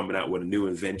guy's coming out with a new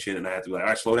invention, and I have to be like, all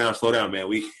right, slow down, man.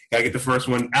 We got to get the first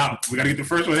one out.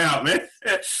 Man.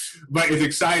 But it's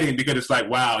exciting because it's like,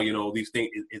 wow, these things,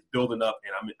 it's building up,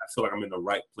 and I feel like I'm in the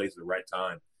right place at the right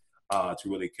time to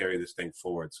really carry this thing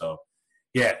forward. So,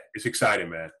 yeah, it's exciting,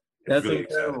 man. That's really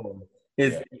incredible.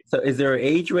 So is there an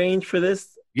age range for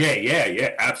this? Yeah,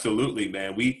 absolutely,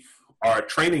 man. We are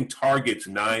training targets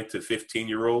 9 to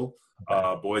 15-year-old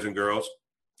boys and girls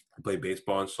who play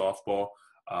baseball and softball.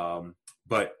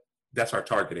 But that's our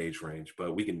target age range.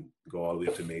 But we can go all the way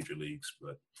up to major leagues.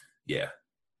 But yeah.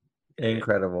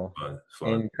 Incredible.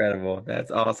 Fun. Incredible.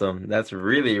 That's awesome. That's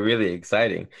really, really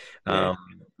exciting. And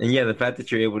yeah, the fact that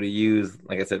you're able to use,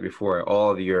 like I said before,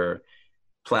 all of your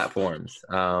platforms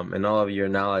and all of your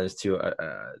knowledge to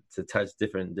touch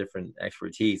different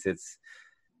expertise.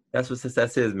 That's what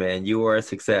success is, man. You are a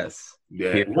success.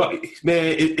 Yeah, well,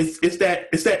 man, it's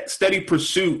that steady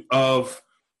pursuit of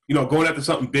going after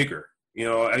something bigger.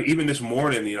 Even this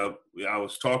morning, I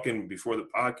was talking before the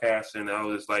podcast, and I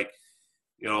was like,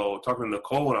 talking to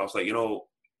Nicole, and I was like,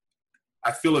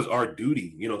 I feel it's our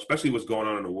duty, especially what's going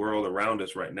on in the world around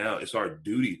us right now. It's our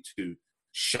duty to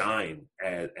shine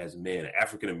as men,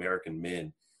 African-American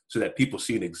men, so that people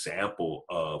see an example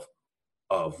of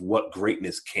what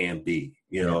greatness can be.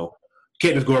 You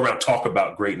can't just go around and talk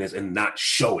about greatness and not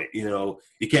show it. You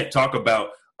can't talk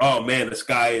about, oh man, the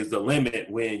sky is the limit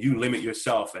when you limit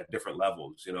yourself at different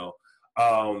levels.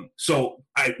 So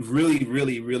I really,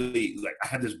 really, really, like, I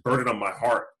have this burden on my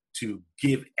heart to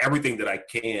give everything that I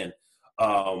can,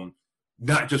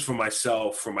 not just for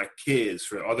myself, for my kids,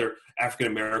 for other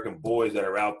African-American boys that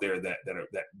are out there that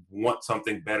want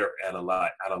something better out of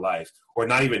life, or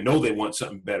not even know they want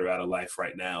something better out of life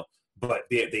right now, but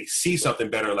they see something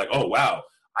better, like, oh wow,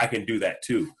 I can do that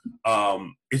too.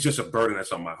 It's just a burden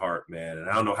that's on my heart, man. And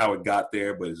I don't know how it got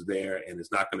there, but it's there, and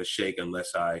it's not going to shake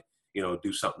unless I,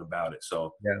 do something about it.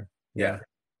 So yeah.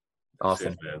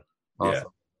 Awesome, man. Awesome. Yeah.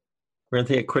 We're going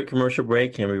to take a quick commercial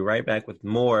break, and we'll be right back with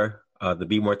more the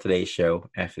Be More Today show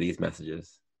after these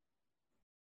messages.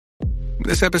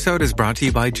 This episode is brought to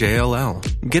you by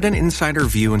JLL. Get an insider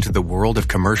view into the world of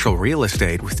commercial real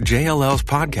estate with JLL's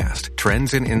podcast,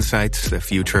 Trends and Insights, the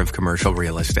Future of Commercial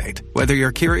Real Estate. Whether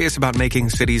you're curious about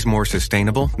making cities more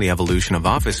sustainable, the evolution of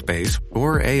office space,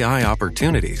 or AI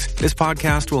opportunities, this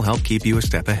podcast will help keep you a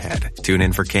step ahead. Tune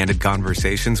in for candid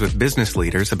conversations with business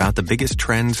leaders about the biggest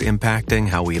trends impacting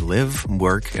how we live,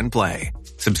 work, and play.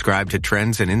 Subscribe to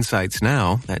Trends and Insights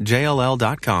now at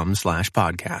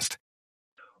jll.com/podcast.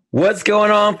 What's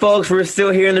going on, folks? We're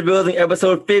still here in the building.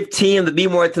 Episode 15 of the Be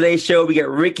More Today show. We got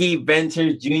Ricky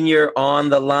Venters Jr. on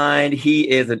the line. He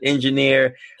is an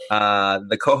engineer,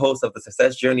 the co-host of the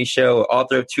Success Journey show,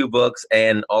 author of 2 books,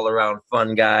 and all-around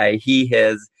fun guy. He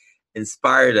has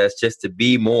inspired us just to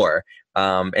be more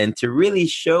and to really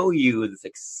show you the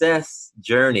success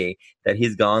journey that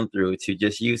he's gone through to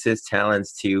just use his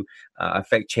talents to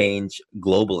affect change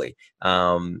globally.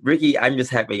 Ricky, I'm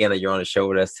just happy again that you're on the show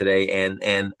with us today.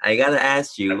 And I got to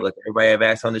ask you, look, everybody I've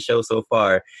asked on the show so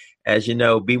far, as you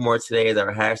know, Be More Today is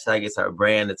our hashtag. It's our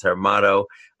brand. It's our motto.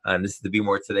 This is the Be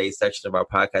More Today section of our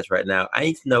podcast right now. I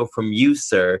need to know from you,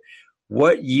 sir,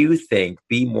 what you think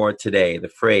Be More Today, the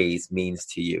phrase, means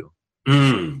to you.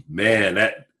 Man,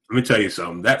 let me tell you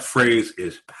something. That phrase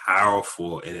is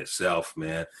powerful in itself,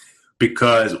 man,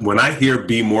 because when I hear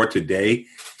Be More Today,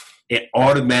 it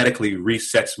automatically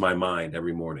resets my mind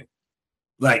every morning.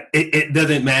 Like, it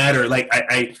doesn't matter. Like,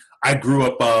 I grew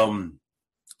up,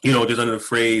 just under the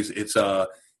phrase, it's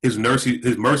his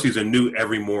mercies are new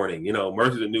every morning,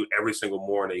 mercies are new every single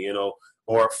morning,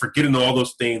 or forgetting all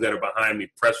those things that are behind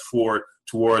me, press forward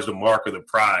towards the mark of the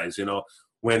prize. You know,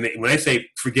 when they say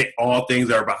forget all things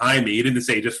that are behind me, he didn't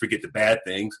say just forget the bad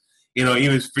things. You know,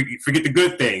 even forget the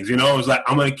good things. You know, it was like,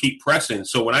 I'm going to keep pressing.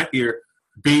 So when I hear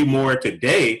be more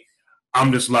today,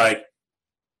 I'm just like,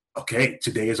 okay,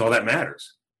 today is all that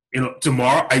matters. You know,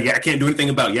 tomorrow, I can't do anything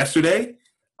about yesterday.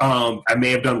 I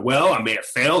may have done well. I may have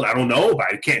failed. I don't know, but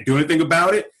I can't do anything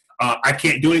about it. I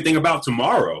can't do anything about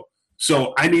tomorrow.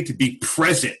 So I need to be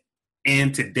present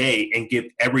in today and give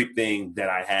everything that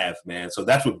I have, man. So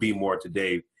that's what be more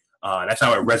today. That's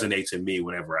how it resonates in me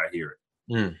whenever I hear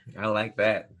it. I like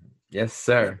that. Yes,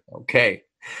 sir. Okay.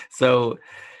 So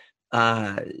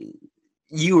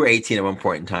you were 18 at one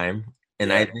point in time.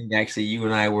 And I think actually you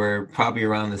and I were probably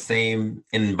around the same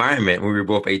environment when we were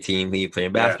both 18, maybe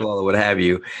playing basketball or what have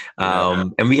you.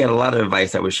 And we had a lot of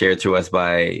advice that was shared to us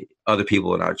by other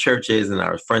people in our churches and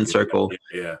our friend circle.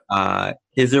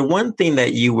 Is there one thing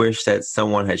that you wish that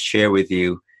someone had shared with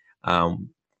you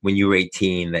when you were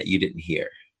 18 that you didn't hear?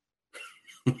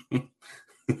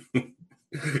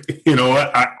 You know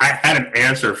what? I had an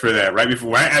answer for that right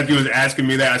before. As you was asking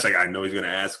me that, I was like, I know he's going to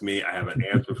ask me. I have an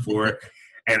answer for it.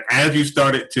 And as you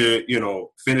started to, you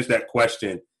know, finish that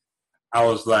question, I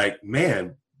was like,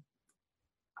 man,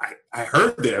 I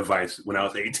heard the advice when I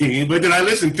was 18, but did I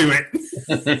listen to it?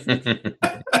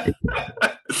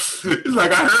 It's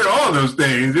like I heard all those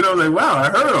things. You know, like, wow, I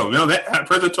heard them. You know, that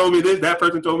person told me this, that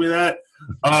person told me that.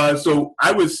 So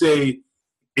I would say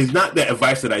it's not the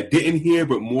advice that I didn't hear,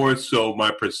 but more so my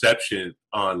perception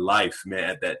on life, man,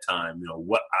 at that time, you know,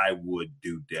 what I would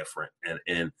do different.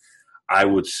 And I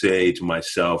would say to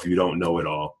myself, you don't know it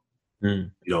all.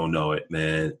 You don't know it,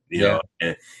 man. You know,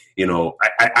 and, you know,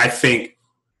 I think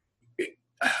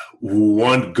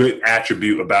one good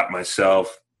attribute about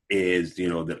myself is, you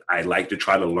know, that I like to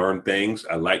try to learn things.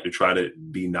 I like to try to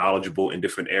be knowledgeable in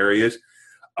different areas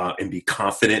and be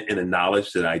confident in the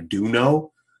knowledge that I do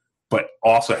know, but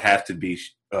also have to be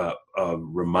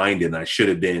reminded I should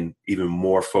have been even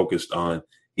more focused on,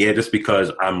 just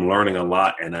because I'm learning a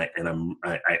lot and I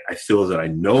feel that I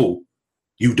know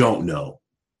you don't know.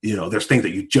 You know, there's things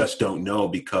that you just don't know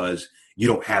because you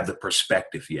don't have the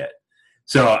perspective yet.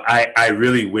 So I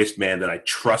really wish, man, that I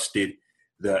trusted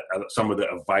some of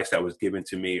the advice that was given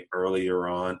to me earlier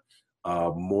on,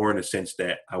 more in the sense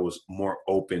that I was more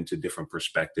open to different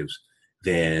perspectives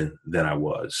than I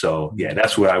was. So yeah,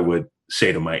 that's what I would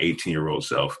say to my 18-year-old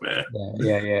self, man.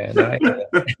 Yeah. No,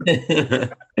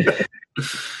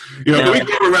 you know, we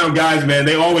go around guys, man,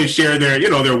 they always share their, you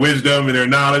know, their wisdom and their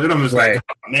knowledge. And I'm just like,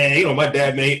 oh, man, you know, my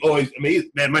dad, man,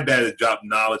 my dad has dropped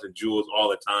knowledge and jewels all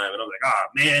the time. And I'm like, oh,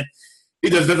 man, he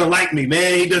just doesn't like me,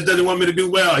 man. He just doesn't want me to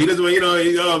do well. He doesn't want, you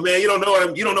know, man, you don't know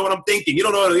what I'm thinking. You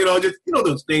don't know, you know, just, you know,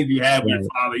 those things you have with your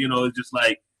father, you know, it's just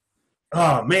like,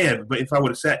 oh, man. But if I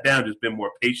would have sat down, just been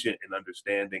more patient and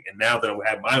understanding. And now that I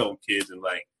have my own kids and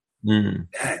like,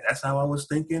 Dad, that's how I was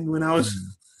thinking when I was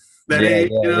that age,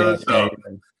 you know?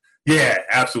 Yeah,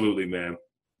 absolutely, man.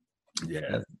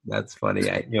 Yeah. That's funny.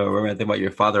 Remember I think about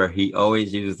your father, he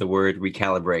always uses the word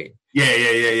recalibrate. Yeah.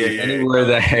 Any word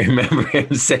that I remember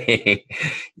him saying,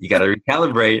 you got to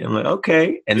recalibrate. I'm like,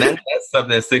 okay. And that's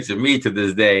something that sticks with me to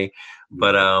this day.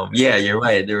 But yeah, you're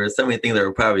right. There were so many things that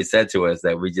were probably said to us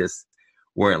that we just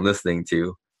weren't listening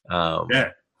to.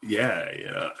 Yeah.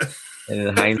 And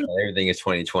in hindsight, everything is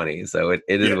 2020. So it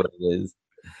is what it is.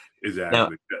 Exactly. Now,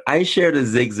 I shared a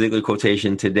Zig Ziglar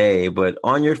quotation today, but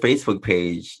on your Facebook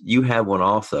page, you have one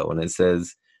also. And it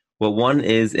says, well, one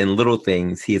is in little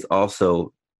things, he is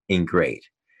also in great.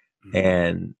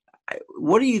 And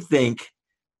what do you think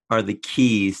are the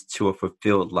keys to a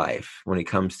fulfilled life when it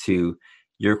comes to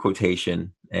your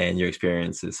quotation and your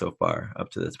experiences so far up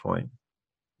to this point?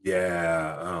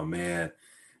 Yeah. Oh, man.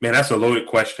 Man, that's a loaded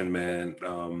question, man.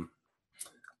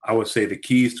 I would say the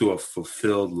keys to a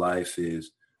fulfilled life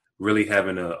is really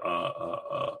having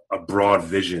a broad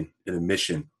vision and a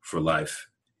mission for life.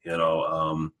 You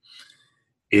know,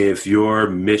 if your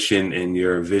mission and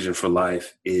your vision for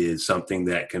life is something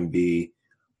that can be,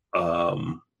 I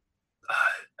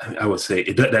would say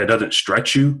that doesn't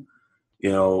stretch you, you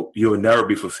know, you'll never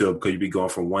be fulfilled because you'll be going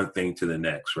from one thing to the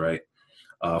next, right?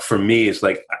 For me, it's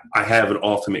like I have an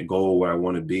ultimate goal where I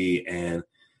want to be. And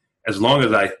as long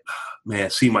as I,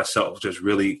 see myself just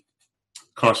really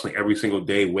constantly every single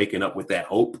day waking up with that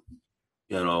hope,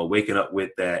 you know, waking up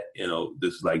with that, you know,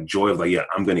 this like joy of like, yeah,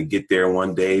 I'm going to get there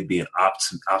one day, being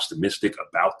optimistic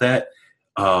about that.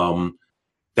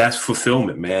 That's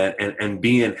fulfillment, man. And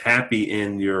being happy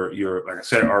in your, like I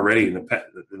said already in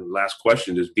the last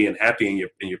question, is being happy in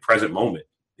your present moment,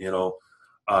 you know,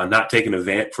 not taking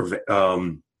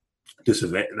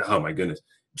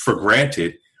for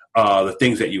granted, the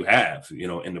things that you have,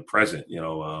 in the present.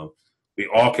 We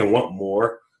all can want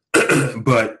more,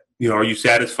 but are you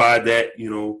satisfied that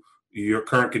your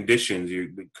current conditions,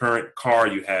 the current car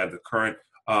you have, the current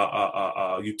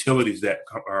utilities that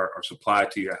are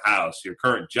supplied to your house, your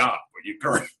current job, or your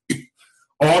current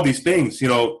all these things,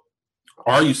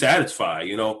 are you satisfied,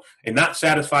 and not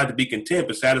satisfied to be content,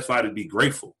 but satisfied to be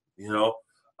grateful,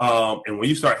 and when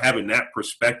you start having that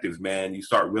perspective, man, you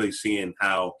start really seeing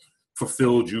how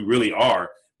fulfilled you really are,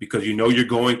 because you're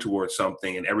going towards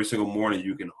something, and every single morning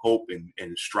you can hope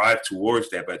and strive towards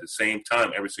that, but at the same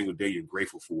time, every single day you're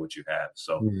grateful for what you have.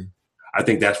 So I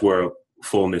think that's where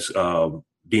fullness, having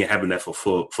that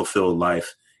fulfilled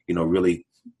life, really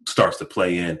starts to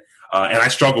play in. And I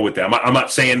struggle with that. I'm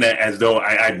not saying that as though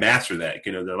I master that.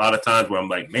 There are a lot of times where I'm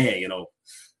like, man,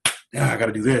 I got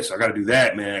to do this. I got to do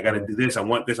that, man. I got to do this. I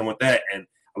want this. I want that. And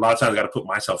a lot of times I got to put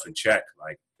myself in check.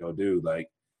 Like, dude, like,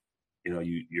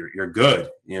 you're good.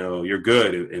 You're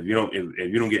good. If you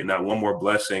don't get not one more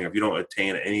blessing, if you don't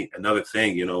attain another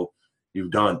thing,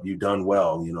 you've done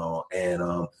well,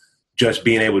 and just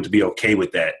being able to be okay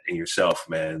with that in yourself,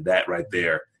 man, that right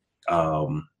there,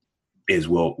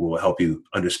 will help you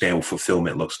understand what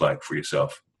fulfillment looks like for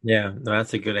yourself. Yeah, no,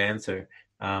 that's a good answer.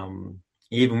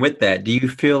 Even with that, do you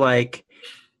feel like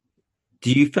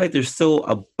there's still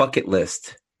a bucket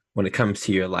list when it comes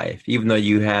to your life, even though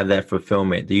you have that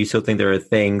fulfillment? Do you still think there are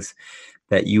things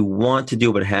that you want to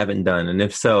do but haven't done? And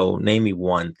if so, name me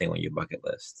one thing on your bucket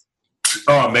list.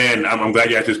 Oh man, I'm glad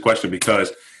you asked this question,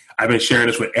 because I've been sharing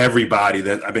this with everybody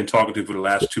that I've been talking to for the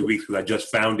last 2 weeks, because I just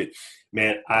found it.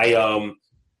 Man,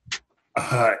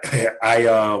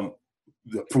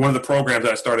 for one of the programs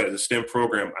that I started as a STEM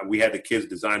program, we had the kids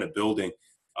design a building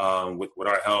with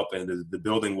our help, and the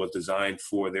building was designed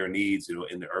for their needs,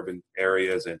 in the urban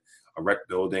areas, and a rec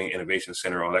building, innovation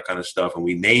center, all that kind of stuff. And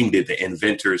we named it the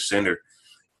Inventors Center.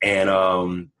 And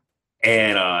I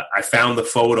found the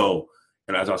photo,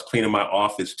 and as I was cleaning my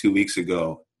office 2 weeks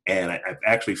ago, and I've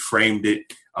actually framed it.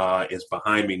 It's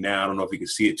behind me now. I don't know if you can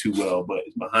see it too well, but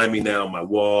it's behind me now on my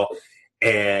wall.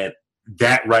 And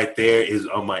that right there is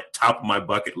on my top of my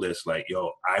bucket list. Like,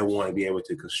 I want to be able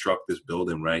to construct this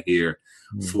building right here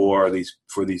for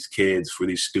these kids, for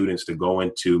these students to go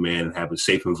into, man, and have a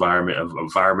safe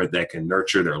environment that can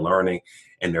nurture their learning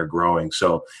and their growing.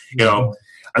 So,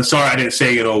 I'm sorry I didn't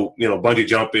say, bungee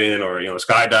jumping or,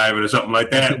 skydiving or something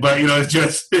like that. But, it's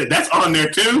just, that's on there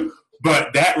too.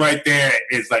 But that right there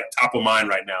is like top of mind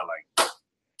right now. Like,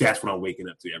 that's what I'm waking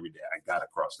up to every day. I got to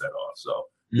cross that off. So,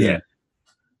 yeah.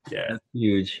 That's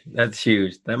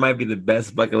huge. That might be the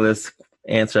best bucket list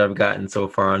answer I've gotten so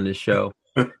far on this show.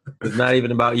 It's not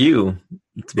even about you.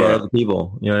 It's about other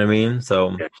people. You know what I mean?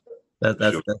 So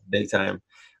that's big time.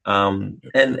 And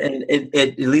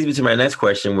it leads me to my next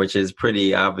question, which is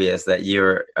pretty obvious, that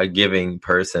you're a giving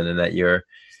person and that you're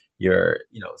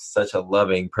such a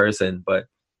loving person, but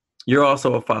you're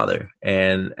also a father.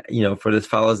 And, for this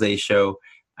Father's Day show,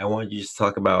 I want you to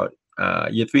talk about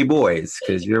your 3 boys,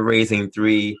 because you're raising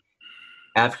 3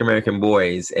 African-American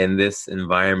boys in this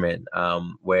environment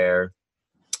where,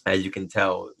 as you can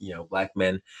tell, Black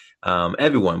men,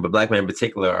 everyone, but Black men in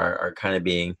particular are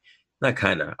being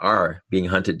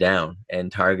hunted down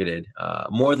and targeted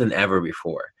more than ever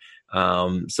before.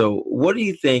 So what do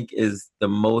you think is the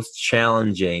most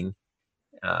challenging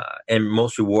and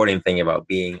most rewarding thing about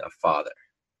being a father?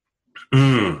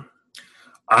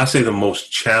 I say the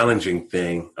most challenging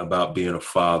thing about being a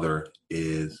father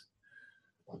is,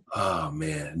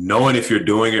 knowing if you're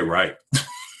doing it right.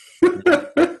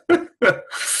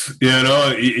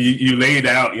 You laid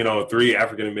out, 3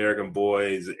 African-American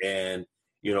boys, and,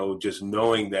 just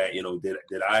knowing that,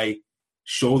 did I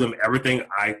show them everything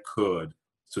I could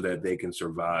so that they can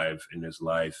survive in this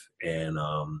life and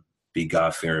be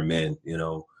God-fearing men,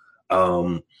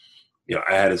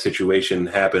 I had a situation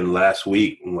happen last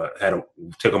week.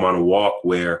 Took them on a walk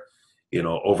where,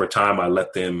 over time I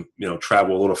let them,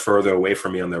 travel a little further away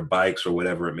from me on their bikes or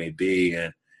whatever it may be.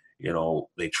 And,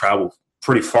 they traveled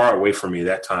pretty far away from me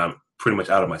that time, pretty much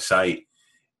out of my sight.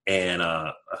 And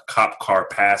a cop car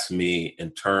passed me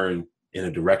and turned in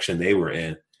the direction they were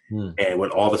in. And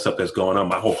with all the stuff that's going on,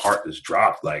 my whole heart just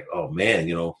dropped. Like, oh man,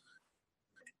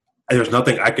 there's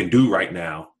nothing I can do right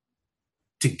now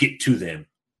to get to them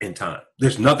in time.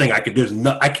 There's nothing I can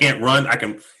do. I can't run.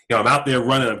 I'm out there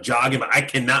running, I'm jogging, but I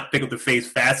cannot pick up the pace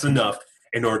fast enough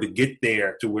in order to get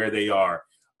there to where they are,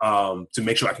 to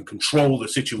make sure I can control the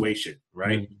situation.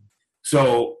 Right.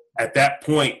 So at that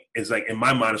point, it's like, in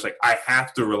my mind, it's like, I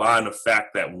have to rely on the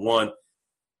fact that, one,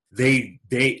 they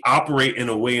operate in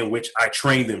a way in which I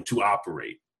train them to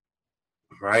operate.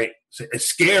 right? So it's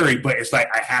scary, but it's like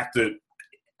I have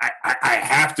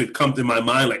to come to my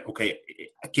mind like, okay,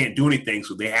 I can't do anything,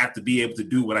 so they have to be able to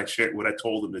do what I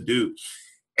told them to do,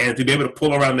 and to be able to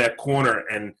pull around that corner.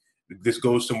 And this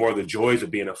goes to more of the joys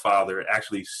of being a father.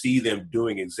 Actually, see them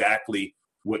doing exactly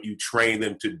what you train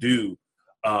them to do,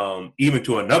 even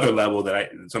to another level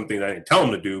something that I didn't tell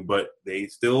them to do, but they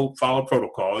still follow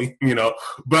protocol,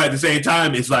 But at the same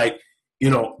time, it's like,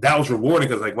 that was rewarding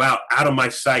because, like, wow, out of my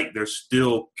sight, they're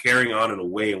still carrying on in a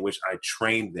way in which I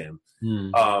trained them.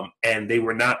 And they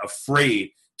were not afraid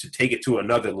to take it to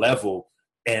another level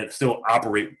and still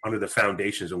operate under the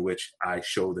foundations in which I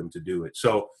showed them to do it.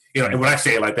 So, and when I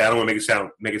say it like that, I don't want to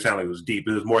make it sound like it was deep.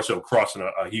 It was more so crossing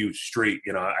a huge street.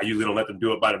 I usually don't let them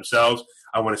do it by themselves.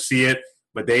 I want to see it,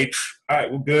 but all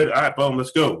right, we're good. All right, boom,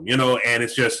 let's go. And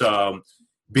it's just for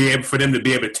them to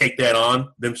be able to take that on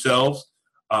themselves.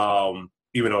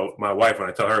 Even though my wife, when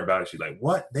I tell her about it, she's like,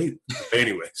 "What?"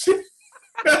 Anyways.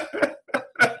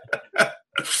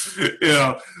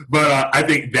 But I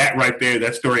think that right there,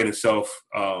 that story in itself,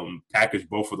 packaged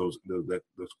both of those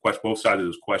both sides of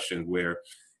those questions. Where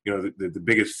the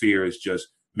biggest fear is just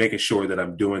making sure that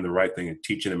I'm doing the right thing and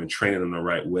teaching them and training them the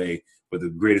right way. But the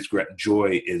greatest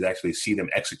joy is actually see them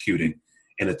executing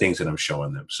in the things that I'm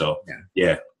showing them. So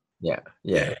yeah.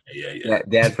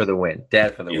 Dad for the win. Yeah.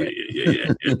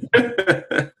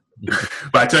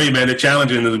 But I tell you, man, the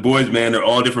challenging of the boys, man, they're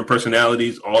all different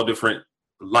personalities, all different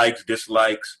likes,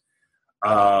 dislikes.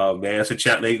 Man, it's a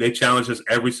challenge. They challenge us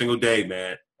every single day,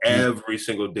 man, every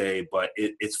single day. But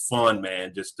it's fun,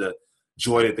 man, just the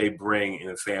joy that they bring in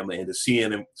the family and to see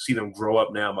them grow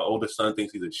up now. My oldest son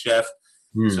thinks he's a chef,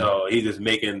 so he's just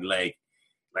making like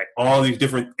all these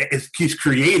different. He's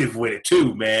creative with it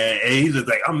too, man. And he's just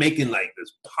like, I'm making like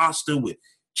this pasta with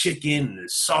chicken and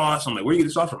this sauce. I'm like, where you get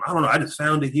the sauce from? I don't know. I just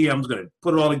found it here. I'm just gonna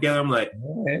put it all together. I'm like,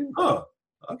 oh,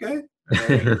 okay.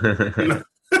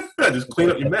 Just clean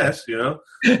up your mess, Yeah.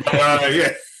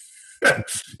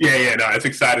 No, it's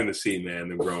exciting to see, man,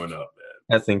 them growing up, man.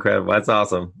 That's incredible. That's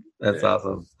awesome.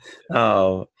 Awesome.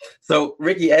 Oh, so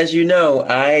Ricky, as you know,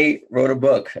 I wrote a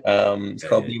book. It's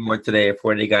called Be More Today, a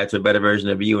 4-day guide to a better version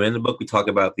of you. And in the book, we talk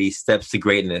about the steps to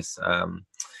greatness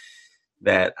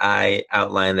that I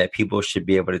outline that people should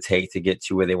be able to take to get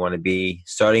to where they want to be,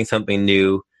 starting something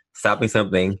new, stopping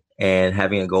something, and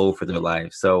having a goal for their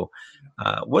life. So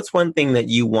what's one thing that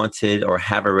you wanted or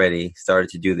have already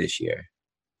started to do this year?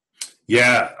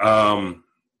 Yeah.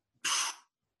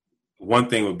 One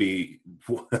thing would be,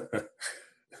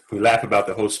 we laugh about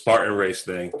the whole Spartan race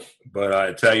thing, but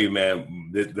I tell you,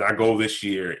 man, our goal this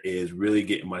year is really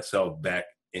getting myself back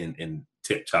in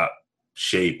tip-top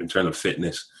shape in terms of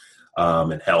fitness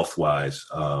and health-wise.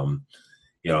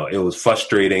 It was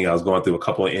frustrating. I was going through a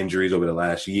couple of injuries over the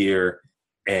last year,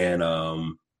 and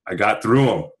I got through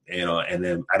them, and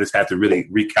then I just had to really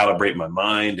recalibrate my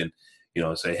mind and,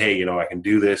 say, hey, I can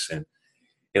do this. And,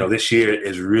 this year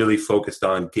is really focused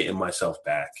on getting myself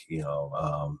back.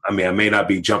 I may not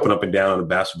be jumping up and down on the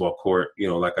basketball court,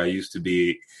 like I used to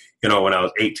be, when I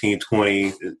was 18,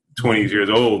 20 years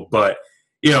old, but,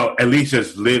 at least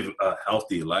just live a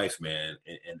healthy life, man,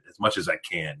 and as much as I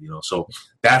can, so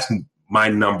that's my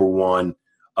number one,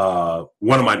 I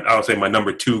would say my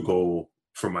number two goal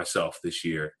for myself this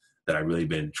year that I've really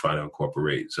been trying to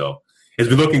incorporate. So it's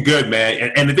been looking good,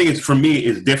 man. And the thing is, for me,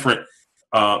 is different.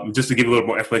 Just to give a little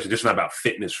more explanation, just not about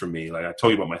fitness for me. Like I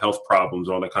told you about my health problems,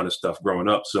 all that kind of stuff growing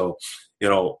up. So,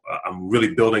 I'm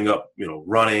really building up,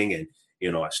 running, and,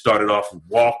 I started off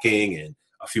walking and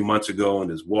a few months ago and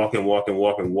just walking.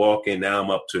 Now I'm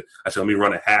up to, I said, let me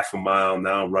run a half a mile.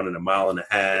 Now I'm running 1.5 miles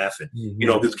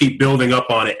and, just keep building up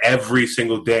on it every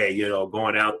single day,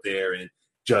 going out there and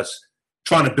just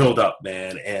trying to build up,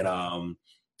 man. And,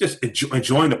 just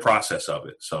enjoying the process of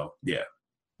it. So, yeah.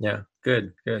 Yeah.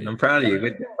 Good. I'm proud of you.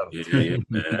 Good job. Yeah,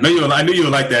 man. I knew you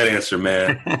would like that answer,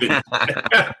 man.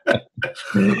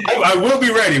 I will be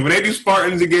ready. When they do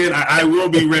Spartans again, I will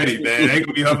be ready, man. I ain't going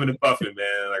to be huffing and puffing,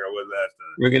 man, like I was last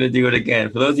time. We're going to do it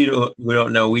again. For those of you who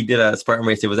don't know, we did a Spartan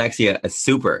race. It was actually a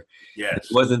super. Yes.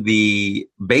 It wasn't the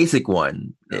basic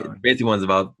one. No. The basic one's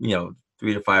about,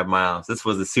 3 to 5 miles. This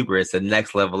was a super. It's the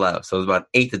next level up. So it was about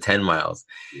 8 to 10 miles.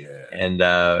 Yeah. And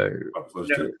close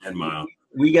to 10 miles.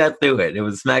 We got through it. It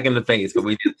was a smack in the face, but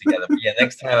we did it together. But yeah,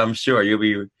 next time I'm sure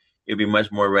you'll be much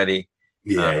more ready.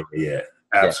 Yeah,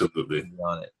 absolutely.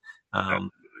 On it.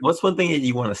 What's one thing that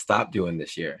you want to stop doing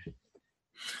this year?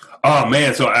 Oh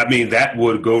man, so that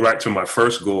would go right to my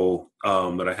first goal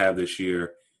that I have this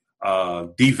year.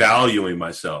 Devaluing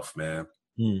myself, man.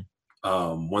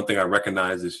 One thing I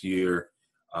recognized this year,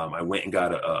 I went and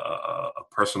got a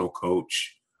personal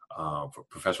coach. for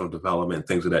professional development,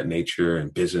 things of that nature,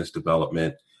 and business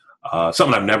development.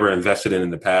 Something I've never invested in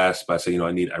the past, but I said,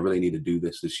 I really need to do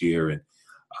this year. And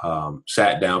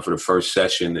sat down for the first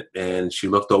session, and she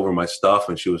looked over my stuff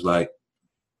and she was like,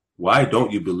 why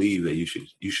don't you believe that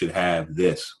you should have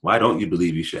this? Why don't you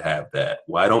believe you should have that?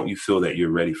 Why don't you feel that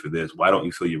you're ready for this? Why don't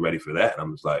you feel you're ready for that? And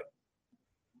I'm just like,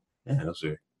 yeah, those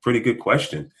are pretty good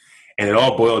questions. And it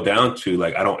all boiled down to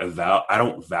like, I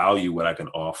don't value what I can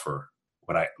offer,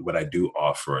 what I do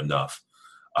offer enough.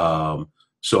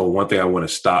 So one thing I want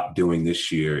to stop doing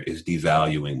this year is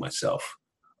devaluing myself,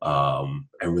 and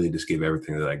really just give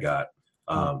everything that I got,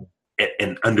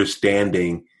 and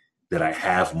understanding that I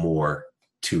have more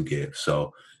to give.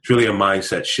 So it's really a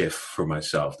mindset shift for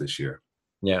myself this year.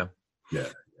 Yeah.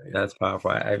 That's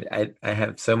powerful. I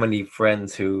have so many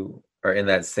friends who are in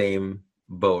that same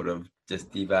boat of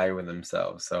just devaluing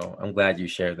themselves. So I'm glad you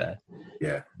shared that.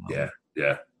 Yeah.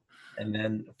 And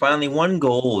then finally, one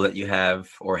goal that you have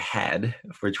or had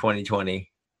for 2020.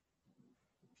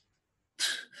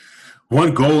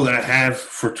 One goal that I have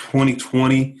for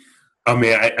 2020. I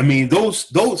mean,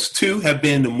 those two have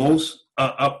been the most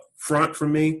up front for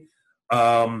me.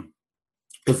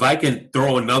 If I can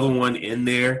throw another one in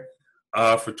there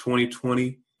for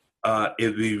 2020,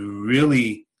 it'd be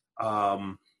really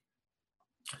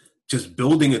just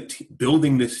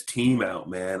building this team out,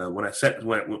 man. When at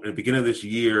the beginning of this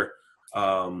year,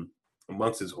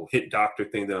 amongst this whole Hit Doctor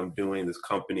thing that I'm doing, this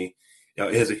company,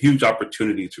 it has a huge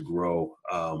opportunity to grow.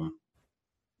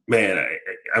 Man,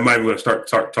 I might be going to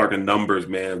start talking numbers,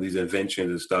 man, of these inventions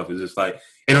and stuff. It's just like,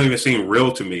 it don't even seem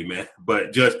real to me, man.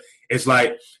 But just, it's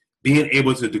like being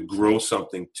able to grow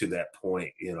something to that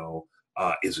point,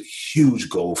 is a huge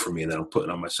goal for me that I'm putting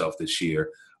on myself this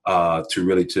year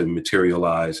to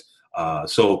materialize.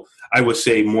 So I would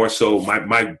say more so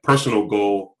my personal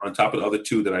goal on top of the other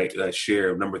two that I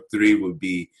share, number 3 would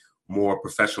be more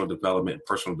professional development and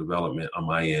personal development on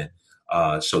my end,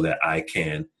 so that I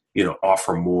can,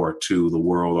 offer more to the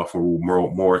world, offer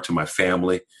more to my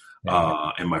family,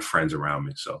 and my friends around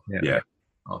me. So, yeah.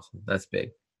 Awesome. That's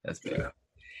big. Yeah.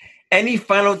 Any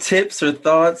final tips or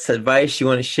thoughts, advice you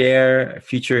want to share?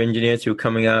 Future engineers who are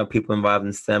coming out, people involved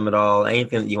in STEM at all,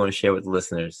 anything that you want to share with the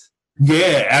listeners?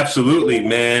 Yeah, absolutely,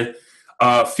 man.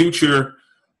 Future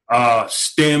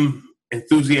STEM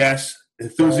enthusiasts.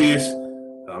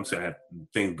 I'm sorry, I have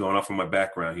things going off in my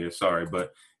background here. Sorry,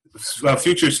 but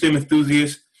future STEM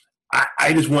enthusiasts,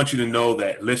 I just want you to know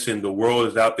that, listen, the world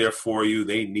is out there for you.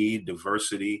 They need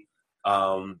diversity.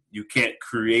 You can't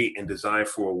create and design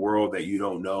for a world that you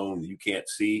don't know and you can't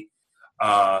see.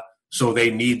 So they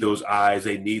need those eyes.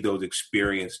 They need those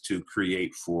experience to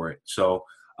create for it. So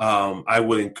I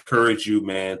would encourage you,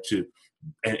 man, to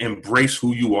embrace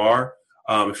who you are.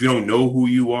 If you don't know who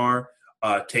you are,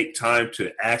 take time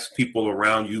to ask people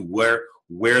around you where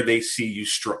they see you,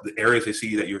 the areas they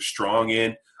see that you're strong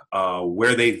in,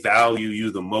 where they value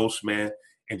you the most, man,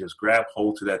 and just grab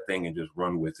hold to that thing and just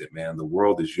run with it, man. The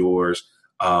world is yours.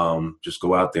 Just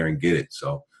go out there and get it.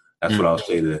 So that's what I'll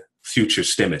say to the future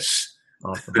STEMists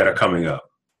that are coming up.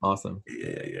 Awesome.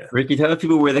 Yeah. Ricky, tell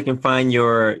people where they can find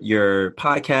your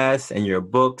podcasts and your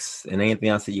books and anything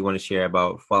else that you want to share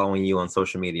about following you on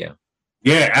social media.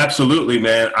 Yeah, absolutely,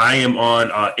 man. I am on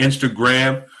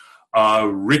Instagram,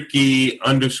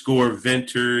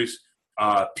 Ricky_Venters,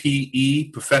 PE,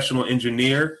 professional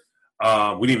engineer.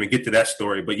 We didn't even get to that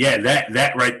story, but yeah,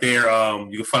 that right there.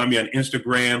 You can find me on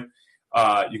Instagram.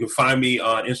 You can find me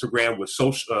on Instagram with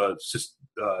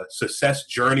Success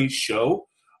Journey Show.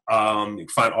 You can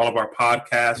find all of our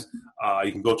podcasts.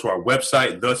 You can go to our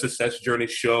website, The Success Journey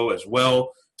Show, as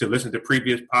well, to listen to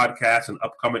previous podcasts and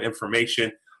upcoming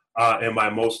information. And my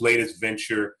most latest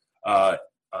venture,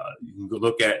 you can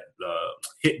look at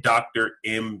Hit Doctor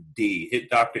MD. Hit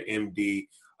Doctor MD,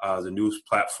 the news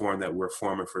platform that we're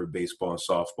forming for baseball and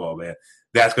softball, man.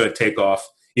 That's going to take off.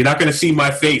 You're not going to see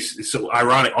my face. It's so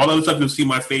ironic. All the other stuff you'll see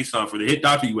my face on. For the Hit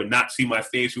Doctor, you would not see my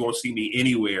face. You won't see me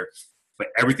anywhere. But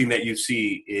everything that you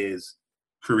see is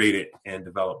created and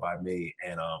developed by me.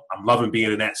 And I'm loving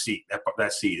being in that seat.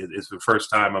 That seat is the first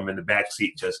time I'm in the back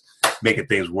seat just making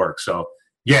things work. So,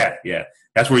 yeah.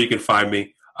 That's where you can find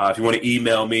me. If you want to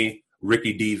email me,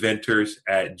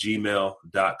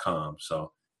 rickydventers@gmail.com.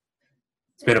 So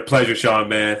it's been a pleasure, Sean,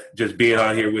 man, just being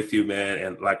on here with you, man.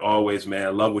 And like always, man, I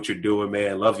love what you're doing,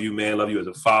 man. Love you, man. Love you as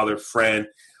a father, friend,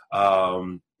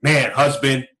 man,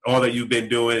 husband, all that you've been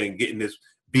doing and getting this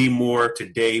Be More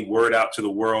Today word out to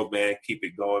the world, man. Keep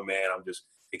it going, man. I'm just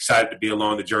excited to be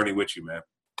along the journey with you, man.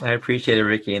 I appreciate it,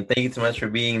 Ricky. And thank you so much for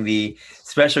being the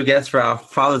special guest for our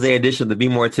Father's Day edition of the Be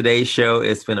More Today show.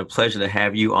 It's been a pleasure to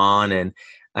have you on. And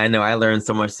I know I learned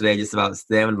so much today just about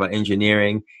STEM and about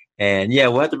engineering. And yeah,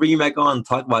 we'll have to bring you back on and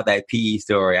talk about that PE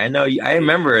story. I know I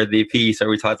remember the PE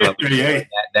story we talked about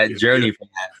that journey from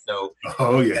that. So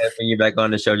I'll bring you back on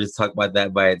the show just to talk about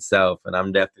that by itself. And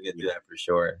I'm definitely going to do that for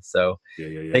sure. So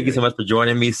thank you so much for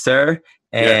joining me, sir.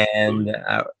 And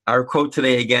our quote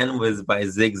today again was by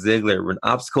Zig Ziglar. When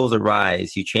obstacles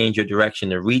arise, you change your direction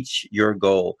to reach your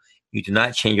goal. You do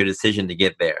not change your decision to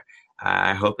get there.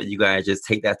 I hope that you guys just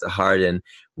take that to heart. And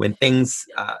when things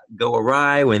go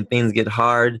awry, when things get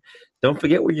hard, don't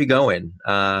forget where you're going.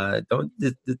 Don't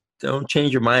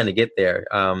change your mind to get there.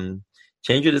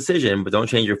 Change your decision, but don't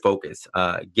change your focus.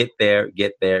 Get there,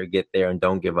 and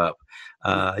don't give up.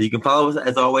 You can follow us,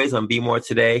 as always, on Be More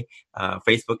Today,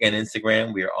 Facebook and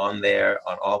Instagram. We are on there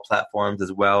on all platforms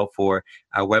as well. For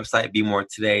our website,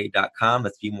 BeMoreToday.com.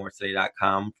 That's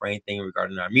BeMoreToday.com for anything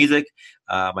regarding our music,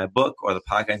 my book, or the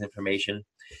podcast information.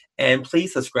 And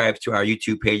please subscribe to our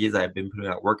YouTube pages. I've been putting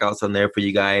out workouts on there for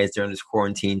you guys during this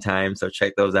quarantine time, so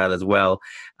check those out as well.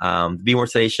 The Be More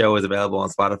Today show is available on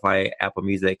Spotify, Apple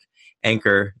Music,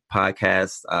 Anchor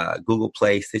Podcasts, Google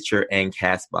Play, Stitcher, and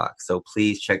CastBox. So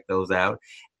please check those out.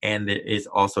 And there is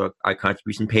also our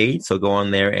contribution page. So go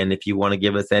on there. And if you want to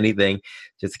give us anything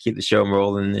just to keep the show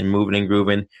rolling and moving and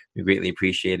grooving, we greatly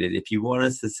appreciate it. If you want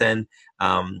us to send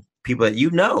people that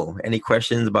you know any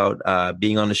questions about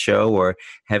being on the show or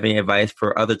have any advice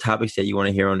for other topics that you want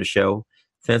to hear on the show,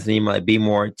 send us an email at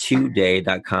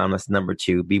BeMoreToday.com. That's number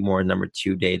 2,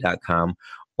 BeMoreToday.com.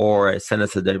 Or send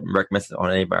us a direct message on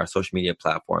any of our social media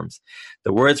platforms.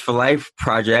 The Words for Life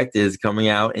project is coming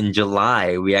out in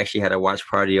July. We actually had a watch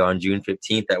party on June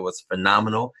 15th that was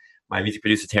phenomenal. My music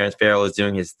producer, Terrence Farrell, is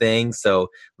doing his thing. So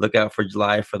look out for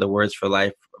July for the Words for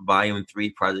Life Volume 3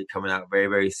 project coming out very,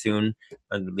 very soon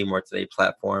on the Be More Today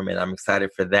platform. And I'm excited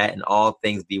for that and all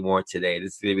things Be More Today.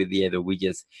 This is going to be the year that we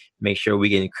just make sure we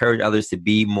can encourage others to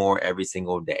be more every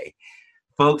single day.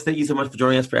 Folks, thank you so much for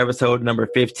joining us for episode number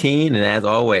 15. And as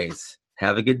always,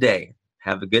 have a good day,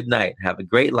 have a good night, have a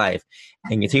great life,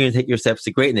 and continue to take your steps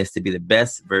to greatness to be the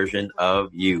best version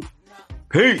of you.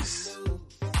 Peace.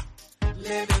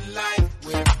 Living life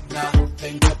with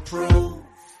nothing to prove.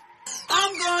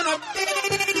 I'm gonna be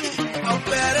a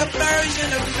better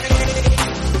version of me.